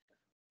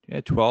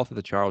 Yeah, 12th at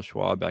the Charles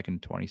Schwab back in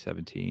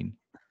 2017.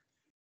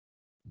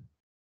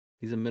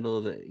 He's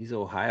he's an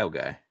Ohio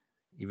guy.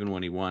 Even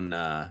when he won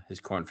his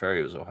Corn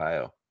Ferry, it was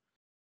Ohio.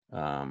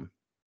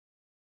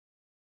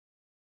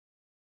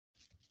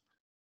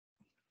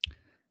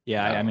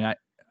 Yeah, I mean, I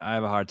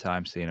have a hard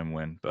time seeing him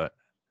win, but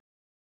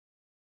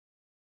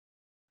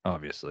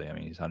obviously, I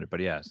mean, he's 100, but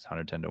yeah, it's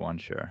 110-1,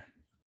 sure.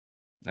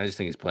 I just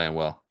think he's playing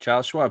well.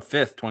 Charles Schwab,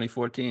 5th,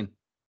 2014.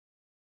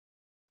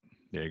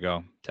 There you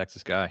go.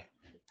 Texas guy.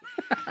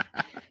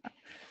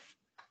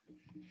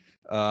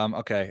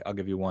 Okay, I'll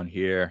give you one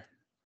here.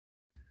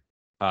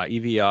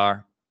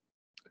 EVR,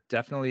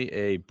 definitely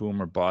a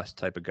boomer bust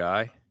type of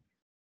guy.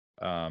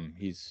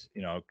 He's,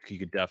 he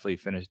could definitely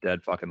finish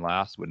dead fucking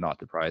last. Would not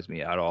surprise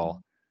me at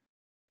all.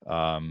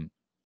 In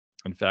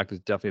fact,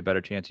 there's definitely a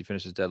better chance he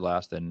finishes dead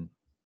last than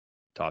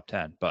top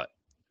 10. But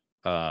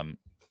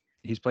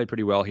he's played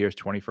pretty well here. He's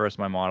 21st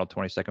in my model,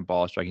 22nd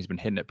ball strike. He's been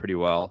hitting it pretty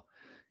well.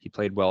 He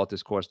played well at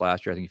this course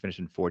last year. I think he finished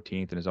in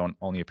 14th in his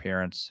only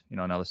appearance.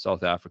 Now the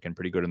South African,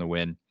 pretty good in the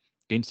win.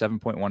 Gained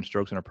 7.1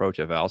 strokes in approach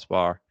at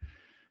Valspar.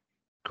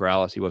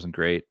 Corrales, he wasn't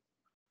great,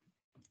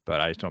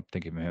 but I just don't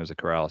think of him as a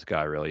Corrales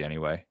guy really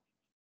anyway.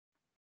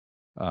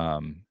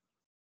 But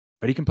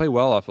he can play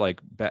well off he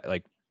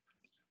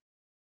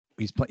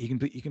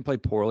can play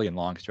poorly in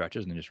long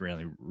stretches and then just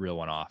really reel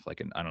one off.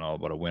 Like, I don't know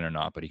about a win or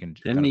not, but he can.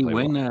 Didn't he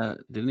win? Well.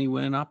 Didn't he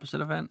win an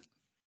opposite event?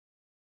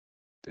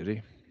 Did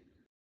he?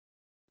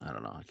 I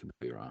don't know. I could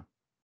be wrong.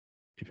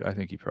 I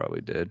think he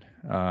probably did.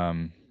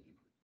 EVR,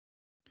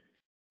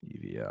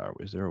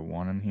 was there a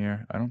 1 in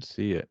here? I don't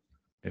see it.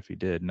 If he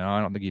did, no,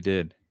 I don't think he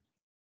did.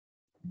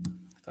 I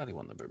thought he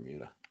won the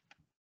Bermuda.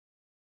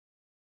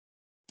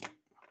 If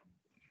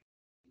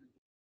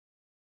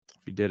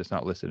he did, it's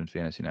not listed in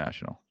Fantasy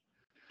National.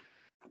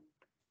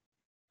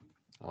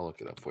 I'll look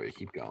it up for you.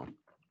 Keep going.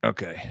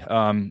 Okay.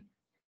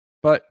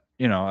 But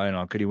I don't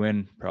know. Could he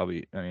win?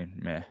 Probably. I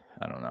mean,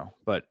 I don't know.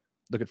 But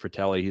look at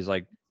Fratelli. He's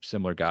like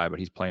similar guy, but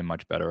he's playing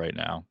much better right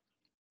now.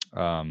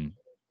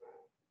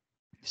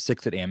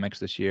 6th at Amex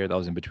this year. That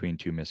was in between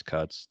 2 missed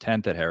cuts.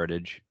 10th at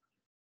Heritage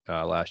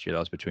last year. That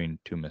was between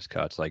 2 missed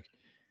cuts. Like,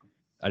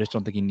 I just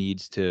don't think he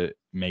needs to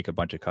make a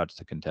bunch of cuts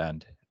to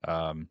contend.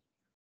 I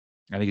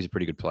think he's a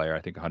pretty good player.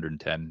 I think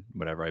 110,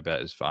 whatever I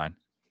bet, is fine.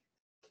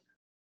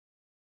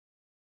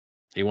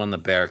 He won the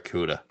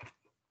Barracuda.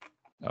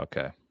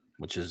 Okay.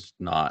 Which is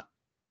not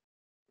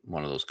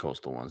one of those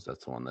coastal ones.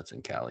 That's the one that's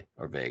in Cali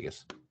or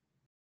Vegas.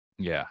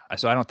 Yeah.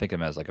 So I don't think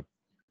him as like a,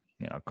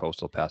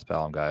 coastal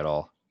paspalum guy at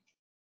all.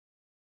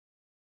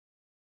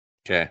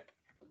 Okay.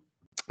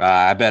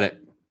 I bet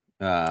it.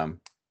 I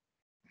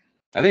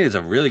think it's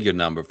a really good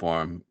number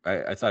for him.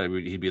 I thought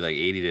he'd be like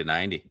 80 to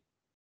 90.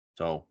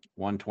 So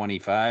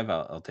 125,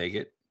 I'll take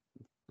it.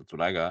 That's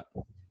what I got.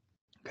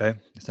 Okay.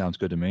 Sounds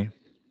good to me.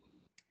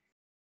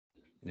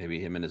 Maybe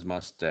him and his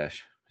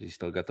mustache. Has he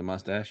still got the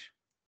mustache?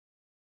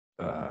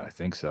 I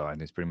think so. I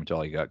think it's pretty much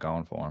all you got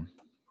going for him.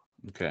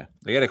 Okay.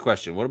 I got a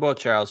question. What about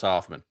Charles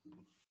Hoffman?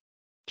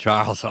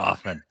 Charles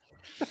Hoffman.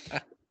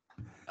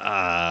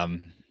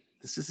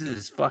 This is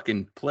his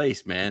fucking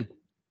place, man.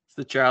 It's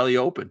the Charlie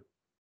Open.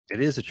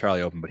 It is a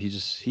Charlie Open, but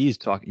he's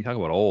talking. You talk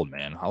about old,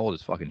 man. How old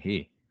is fucking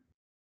he?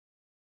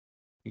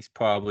 He's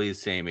probably the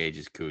same age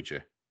as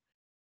Kuchar.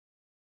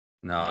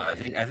 No, I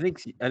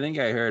think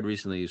I heard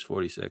recently he's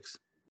 46.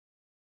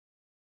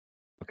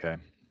 Okay.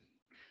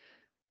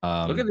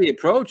 Look at the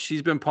approach.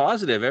 He's been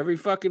positive every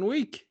fucking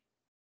week.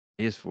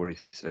 He is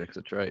 46.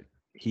 That's right.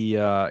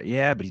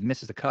 Yeah, but he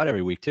misses the cut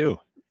every week too.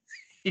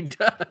 He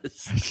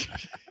does.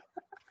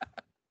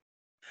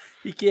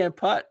 He can't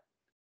putt.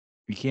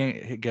 You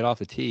can't get off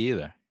the tee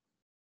either.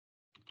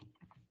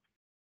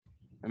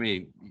 I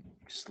mean,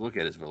 just look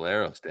at his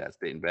Valero stats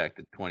dating back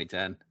to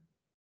 2010.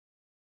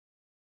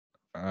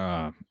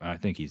 I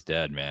think he's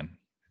dead, man.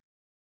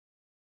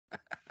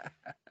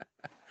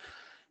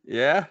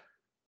 Yeah,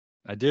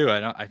 I do.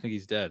 I think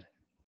he's dead.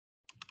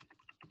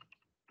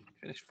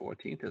 Finished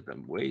 14th at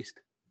the waist.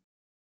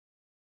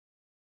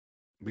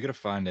 We gotta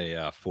find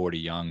a 40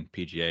 young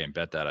PGA and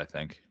bet that. I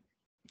think.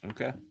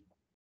 Okay,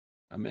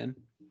 I'm in.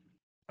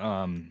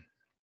 All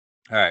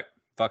right,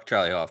 fuck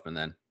Charlie Hoffman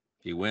then.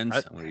 If he wins,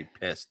 I'm gonna be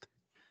pissed.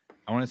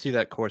 I want to see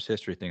that course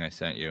history thing I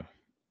sent you.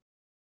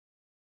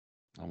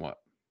 On what?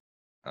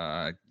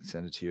 I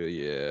sent it to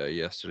you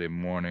yesterday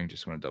morning.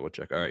 Just want to double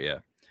check. All right, yeah.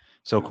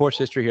 So course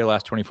history here,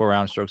 last 24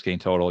 rounds, strokes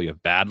gained total. You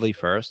have Badley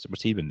first.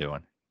 What's he been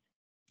doing?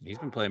 He's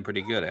been playing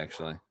pretty good,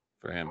 actually,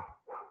 for him.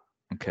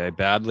 Okay,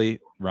 Badley,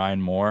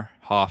 Ryan Moore,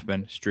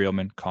 Hoffman,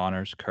 Streelman,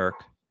 Connors, Kirk,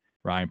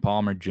 Ryan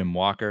Palmer, Jim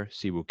Walker,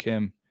 Siwoo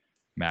Kim,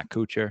 Matt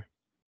Kuchar,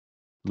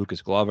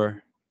 Lucas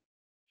Glover,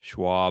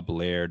 Schwab,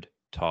 Laird,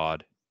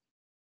 Todd.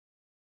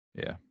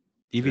 Yeah.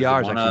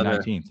 EVR is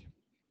actually 19th.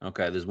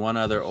 Okay, there's one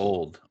other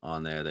old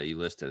on there that you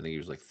listed. I think he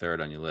was like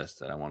third on your list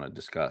that I want to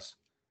discuss.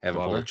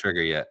 Haven't pulled the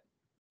trigger yet.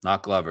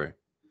 Not Glover.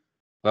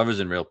 Glover's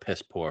in real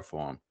piss poor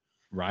form.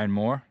 Ryan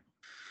Moore?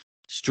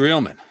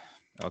 Streelman.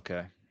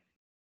 Okay.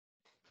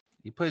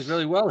 He plays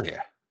really well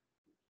here.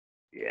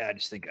 Yeah, I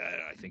just think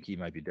I think he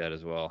might be dead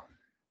as well.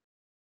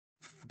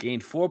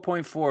 Gained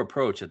 4.4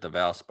 approach at the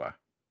Valspar.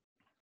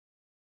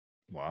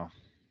 Wow.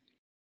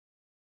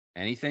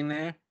 Anything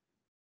there?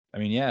 I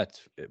mean, yeah,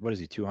 what is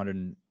he,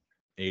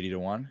 280 to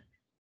 1?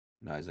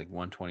 No, he's like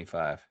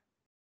 125.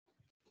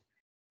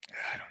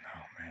 I don't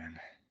know, man.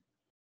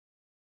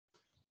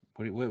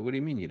 What do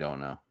you mean you don't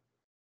know?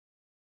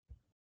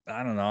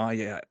 I don't know.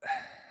 Yeah.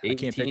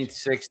 18th,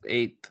 6th,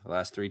 8th,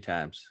 last 3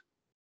 times.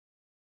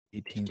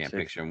 18th, can't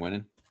picture him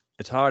winning.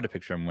 It's hard to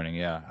picture him winning,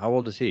 yeah. How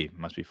old is he?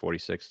 Must be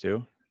 46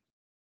 too.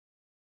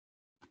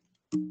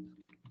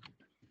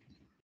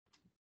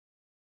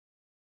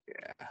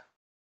 Yeah.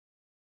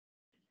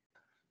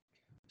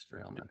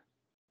 Streelman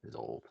is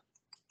old.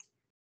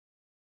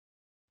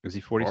 Is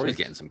he 46? He's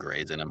getting some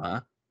grades in him,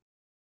 huh?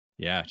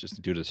 Yeah,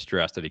 just due to the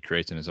stress that he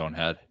creates in his own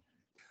head.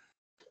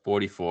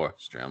 44,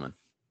 Streelman.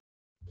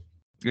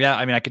 Yeah,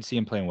 I mean, I could see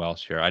him playing well,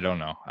 sure. I don't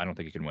know. I don't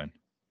think he can win.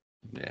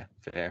 Yeah,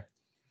 fair.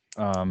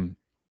 Do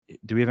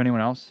we have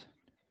anyone else?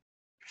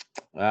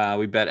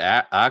 We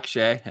bet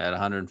Akshay at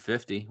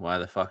 150. Why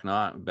the fuck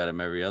not? We bet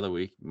him every other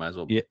week. Might as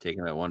well take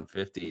him at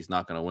 150. He's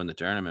not going to win the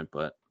tournament,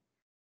 but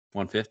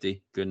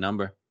 150, good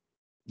number.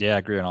 Yeah, I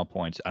agree on all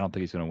points. I don't think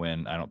he's going to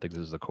win. I don't think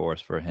this is the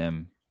course for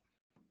him.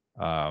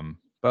 But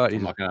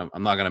I'm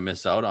not gonna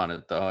miss out on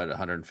it though at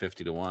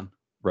 150 to 1.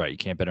 Right, you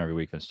can't bet every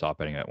week and stop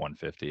betting at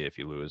 150 if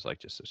you lose. Like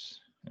just this,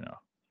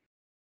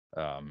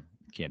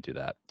 can't do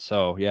that.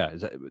 So yeah,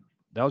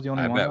 that was the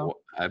only one?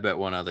 I bet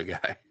one other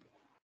guy.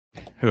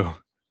 Who?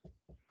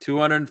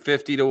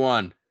 250 to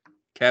 1.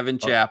 Kevin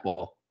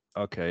Chappell.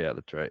 Okay, yeah,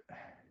 that's right.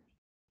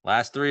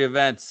 Last 3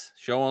 events,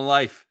 showing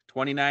life,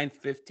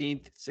 29th,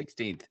 15th,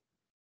 16th.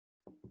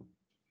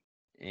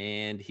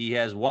 And he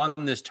has won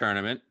this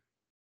tournament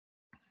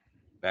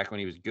back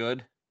when he was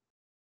good,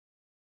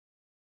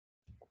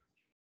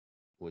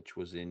 which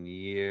was in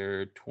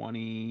year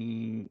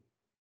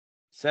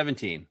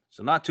 2017.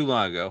 So not too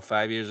long ago,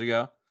 5 years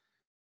ago,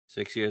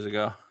 6 years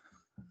ago,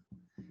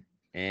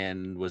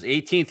 and was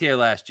 18th here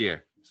last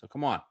year. So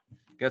come on,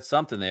 got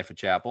something there for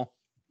Chappell.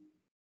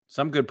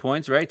 Some good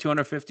points, right?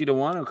 250 to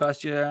 1. It'll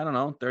cost you, I don't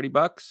know,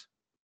 $30.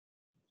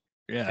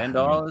 Yeah,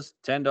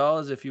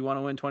 $10 if you want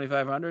to win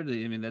 2,500.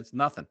 I mean, that's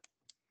nothing.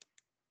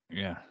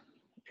 Yeah.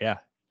 Put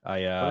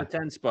a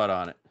 10 spot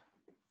on it.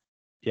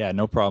 Yeah,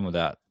 no problem with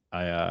that.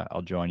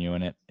 I'll join you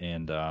in it.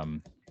 And I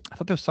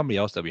thought there was somebody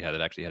else that we had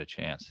that actually had a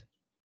chance.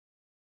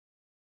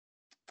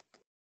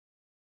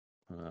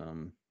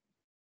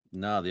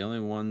 No, the only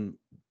one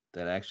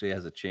that actually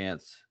has a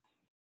chance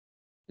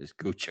is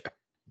Kuchar.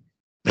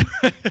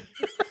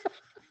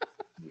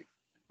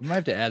 We might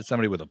have to add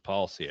somebody with a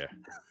pulse here.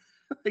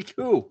 Like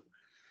who?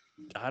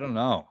 I don't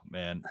know,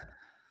 man.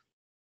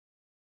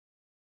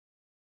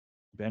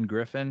 Ben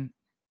Griffin.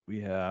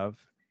 We have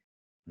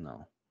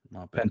No,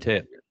 not Ben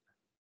Tate. Griffin.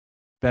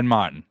 Ben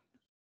Martin.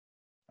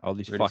 All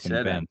these Already fucking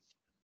said Bens.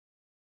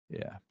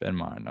 Yeah, Ben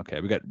Martin.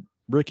 Okay, we got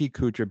Ricky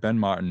Kuchar, Ben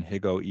Martin,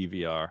 Higo,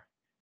 EVR.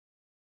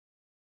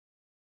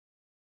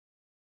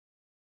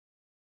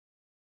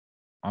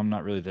 I'm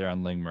not really there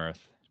on Lingmerth.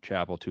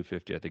 Chapel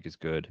 250, I think is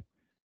good.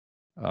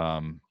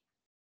 Like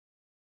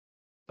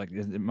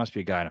it must be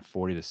a guy in a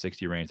 40 to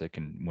 60 range that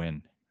can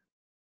win.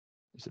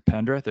 Is it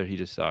Pendrith or he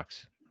just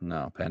sucks?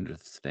 No,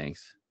 Pendrith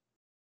stinks.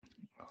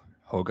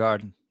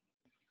 Hogard.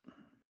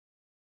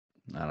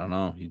 I don't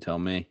know. You tell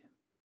me.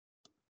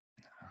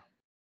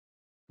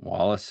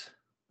 Wallace.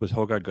 Was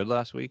Hogard good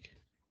last week?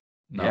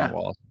 No, Yeah.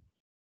 Wallace.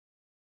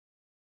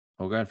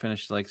 Hogard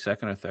finished like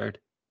second or third.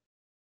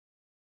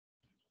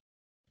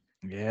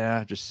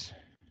 Yeah, just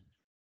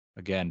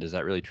again, does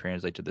that really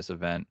translate to this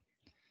event?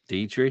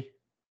 Dietrich.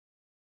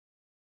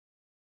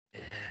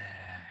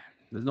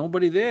 There's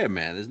nobody there,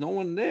 man. There's no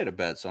one there to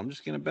bet, so I'm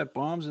just gonna bet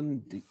bombs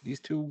and these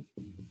two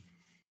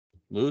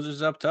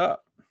losers up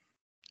top.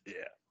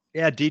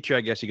 Yeah, Dietrich,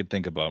 I guess you could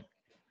think about.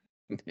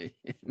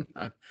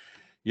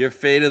 Your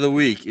fate of the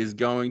week is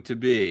going to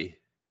be.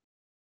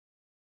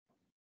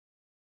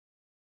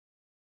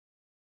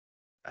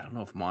 I don't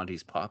know if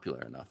Monty's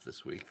popular enough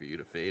this week for you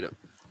to fade him.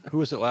 Who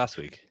was it last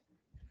week?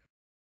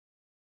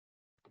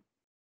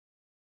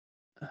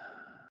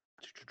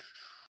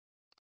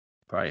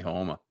 Probably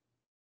Homa.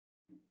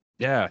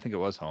 Yeah, I think it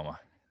was Homa.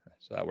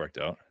 So that worked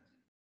out.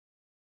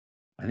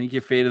 I think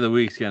your fate of the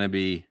week's going to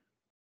be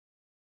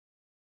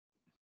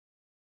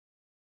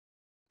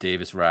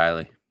Davis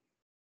Riley.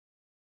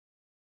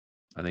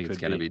 I think it's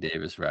going to be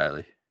Davis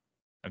Riley.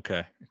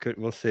 Okay.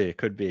 We'll see. It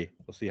could be.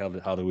 We'll see how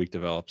the week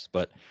develops.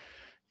 But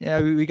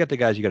yeah, we got the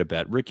guys you got to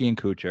bet. Ricky and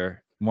Kuchar.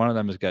 One of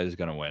them is going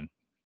to win.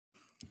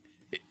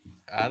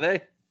 Are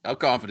they? How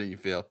confident you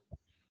feel?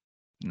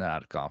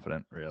 Not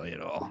confident really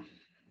at all.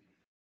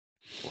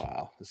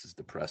 Wow, this is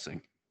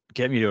depressing.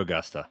 Get me to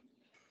Augusta.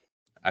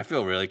 I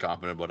feel really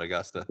confident about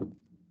Augusta.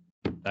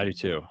 I do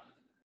too.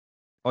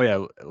 Oh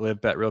yeah,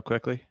 Liv bet real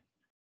quickly.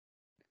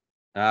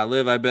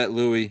 Liv, I bet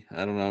Louis.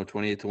 I don't know,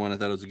 28-1. I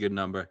thought it was a good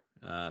number.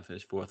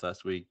 Finished fourth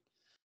last week.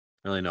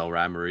 Really no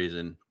rhyme or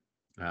reason.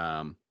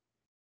 I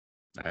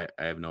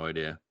have no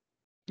idea.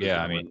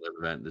 Yeah, I mean, Live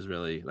event. There's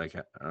really I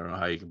don't know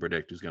how you can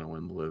predict who's going to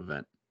win the Live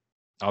event.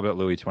 I'll bet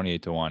Louis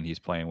 28-1. He's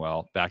playing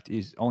well.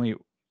 He's only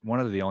one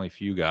of the only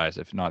few guys,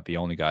 if not the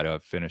only guy, to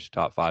have finished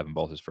top 5 in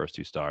both his first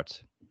 2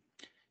 starts.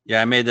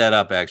 Yeah, I made that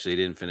up actually.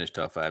 He didn't finish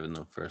top 5 in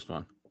the first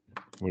one.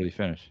 What did he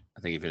finish?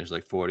 I think he finished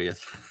like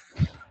 40th.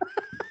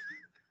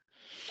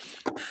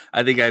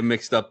 I think I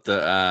mixed up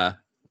the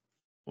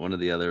one of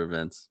the other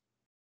events.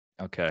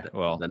 Okay,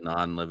 well, the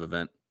non-live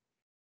event.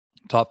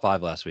 Top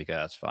 5 last week.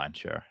 That's fine,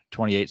 sure.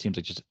 28 seems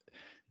like just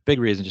big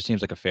reason. Just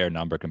seems like a fair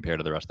number compared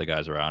to the rest of the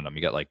guys around him.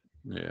 You got like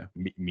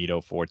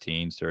Mito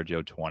 14,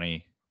 Sergio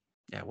 20.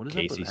 Yeah, what is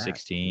Casey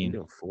 16,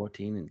 Mito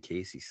 14, and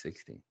Casey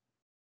 16.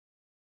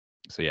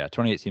 So yeah,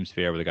 28 seems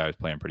fair with a guy who's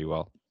playing pretty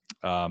well.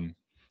 And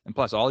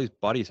plus, all these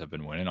buddies have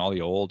been winning. All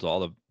the olds,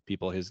 all the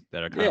people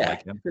that are kind of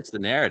like him. It's the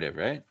narrative,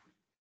 right?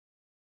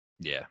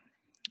 Yeah,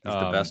 he's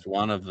the best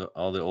one of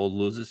all the old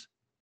losers.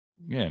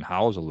 Yeah, and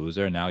Howell's a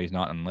loser. Now he's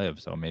not in live,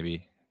 so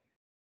maybe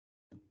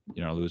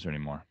you're not a loser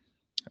anymore.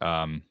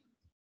 All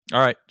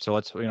right, so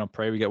let's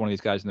pray we get one of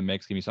these guys in the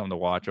mix. Give me something to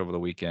watch over the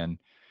weekend,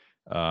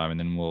 and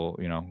then we'll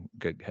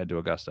head to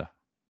Augusta.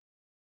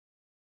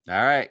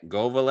 All right,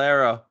 go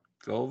Valero.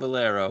 Go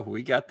Valero.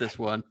 We got this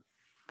one.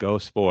 Go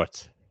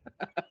Sports.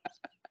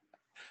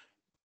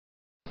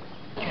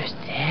 Just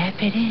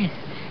tap it in.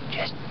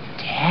 Just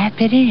tap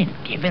it in.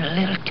 Give it a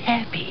little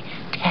tappy.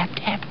 Tap,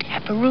 tap,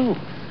 taparoo.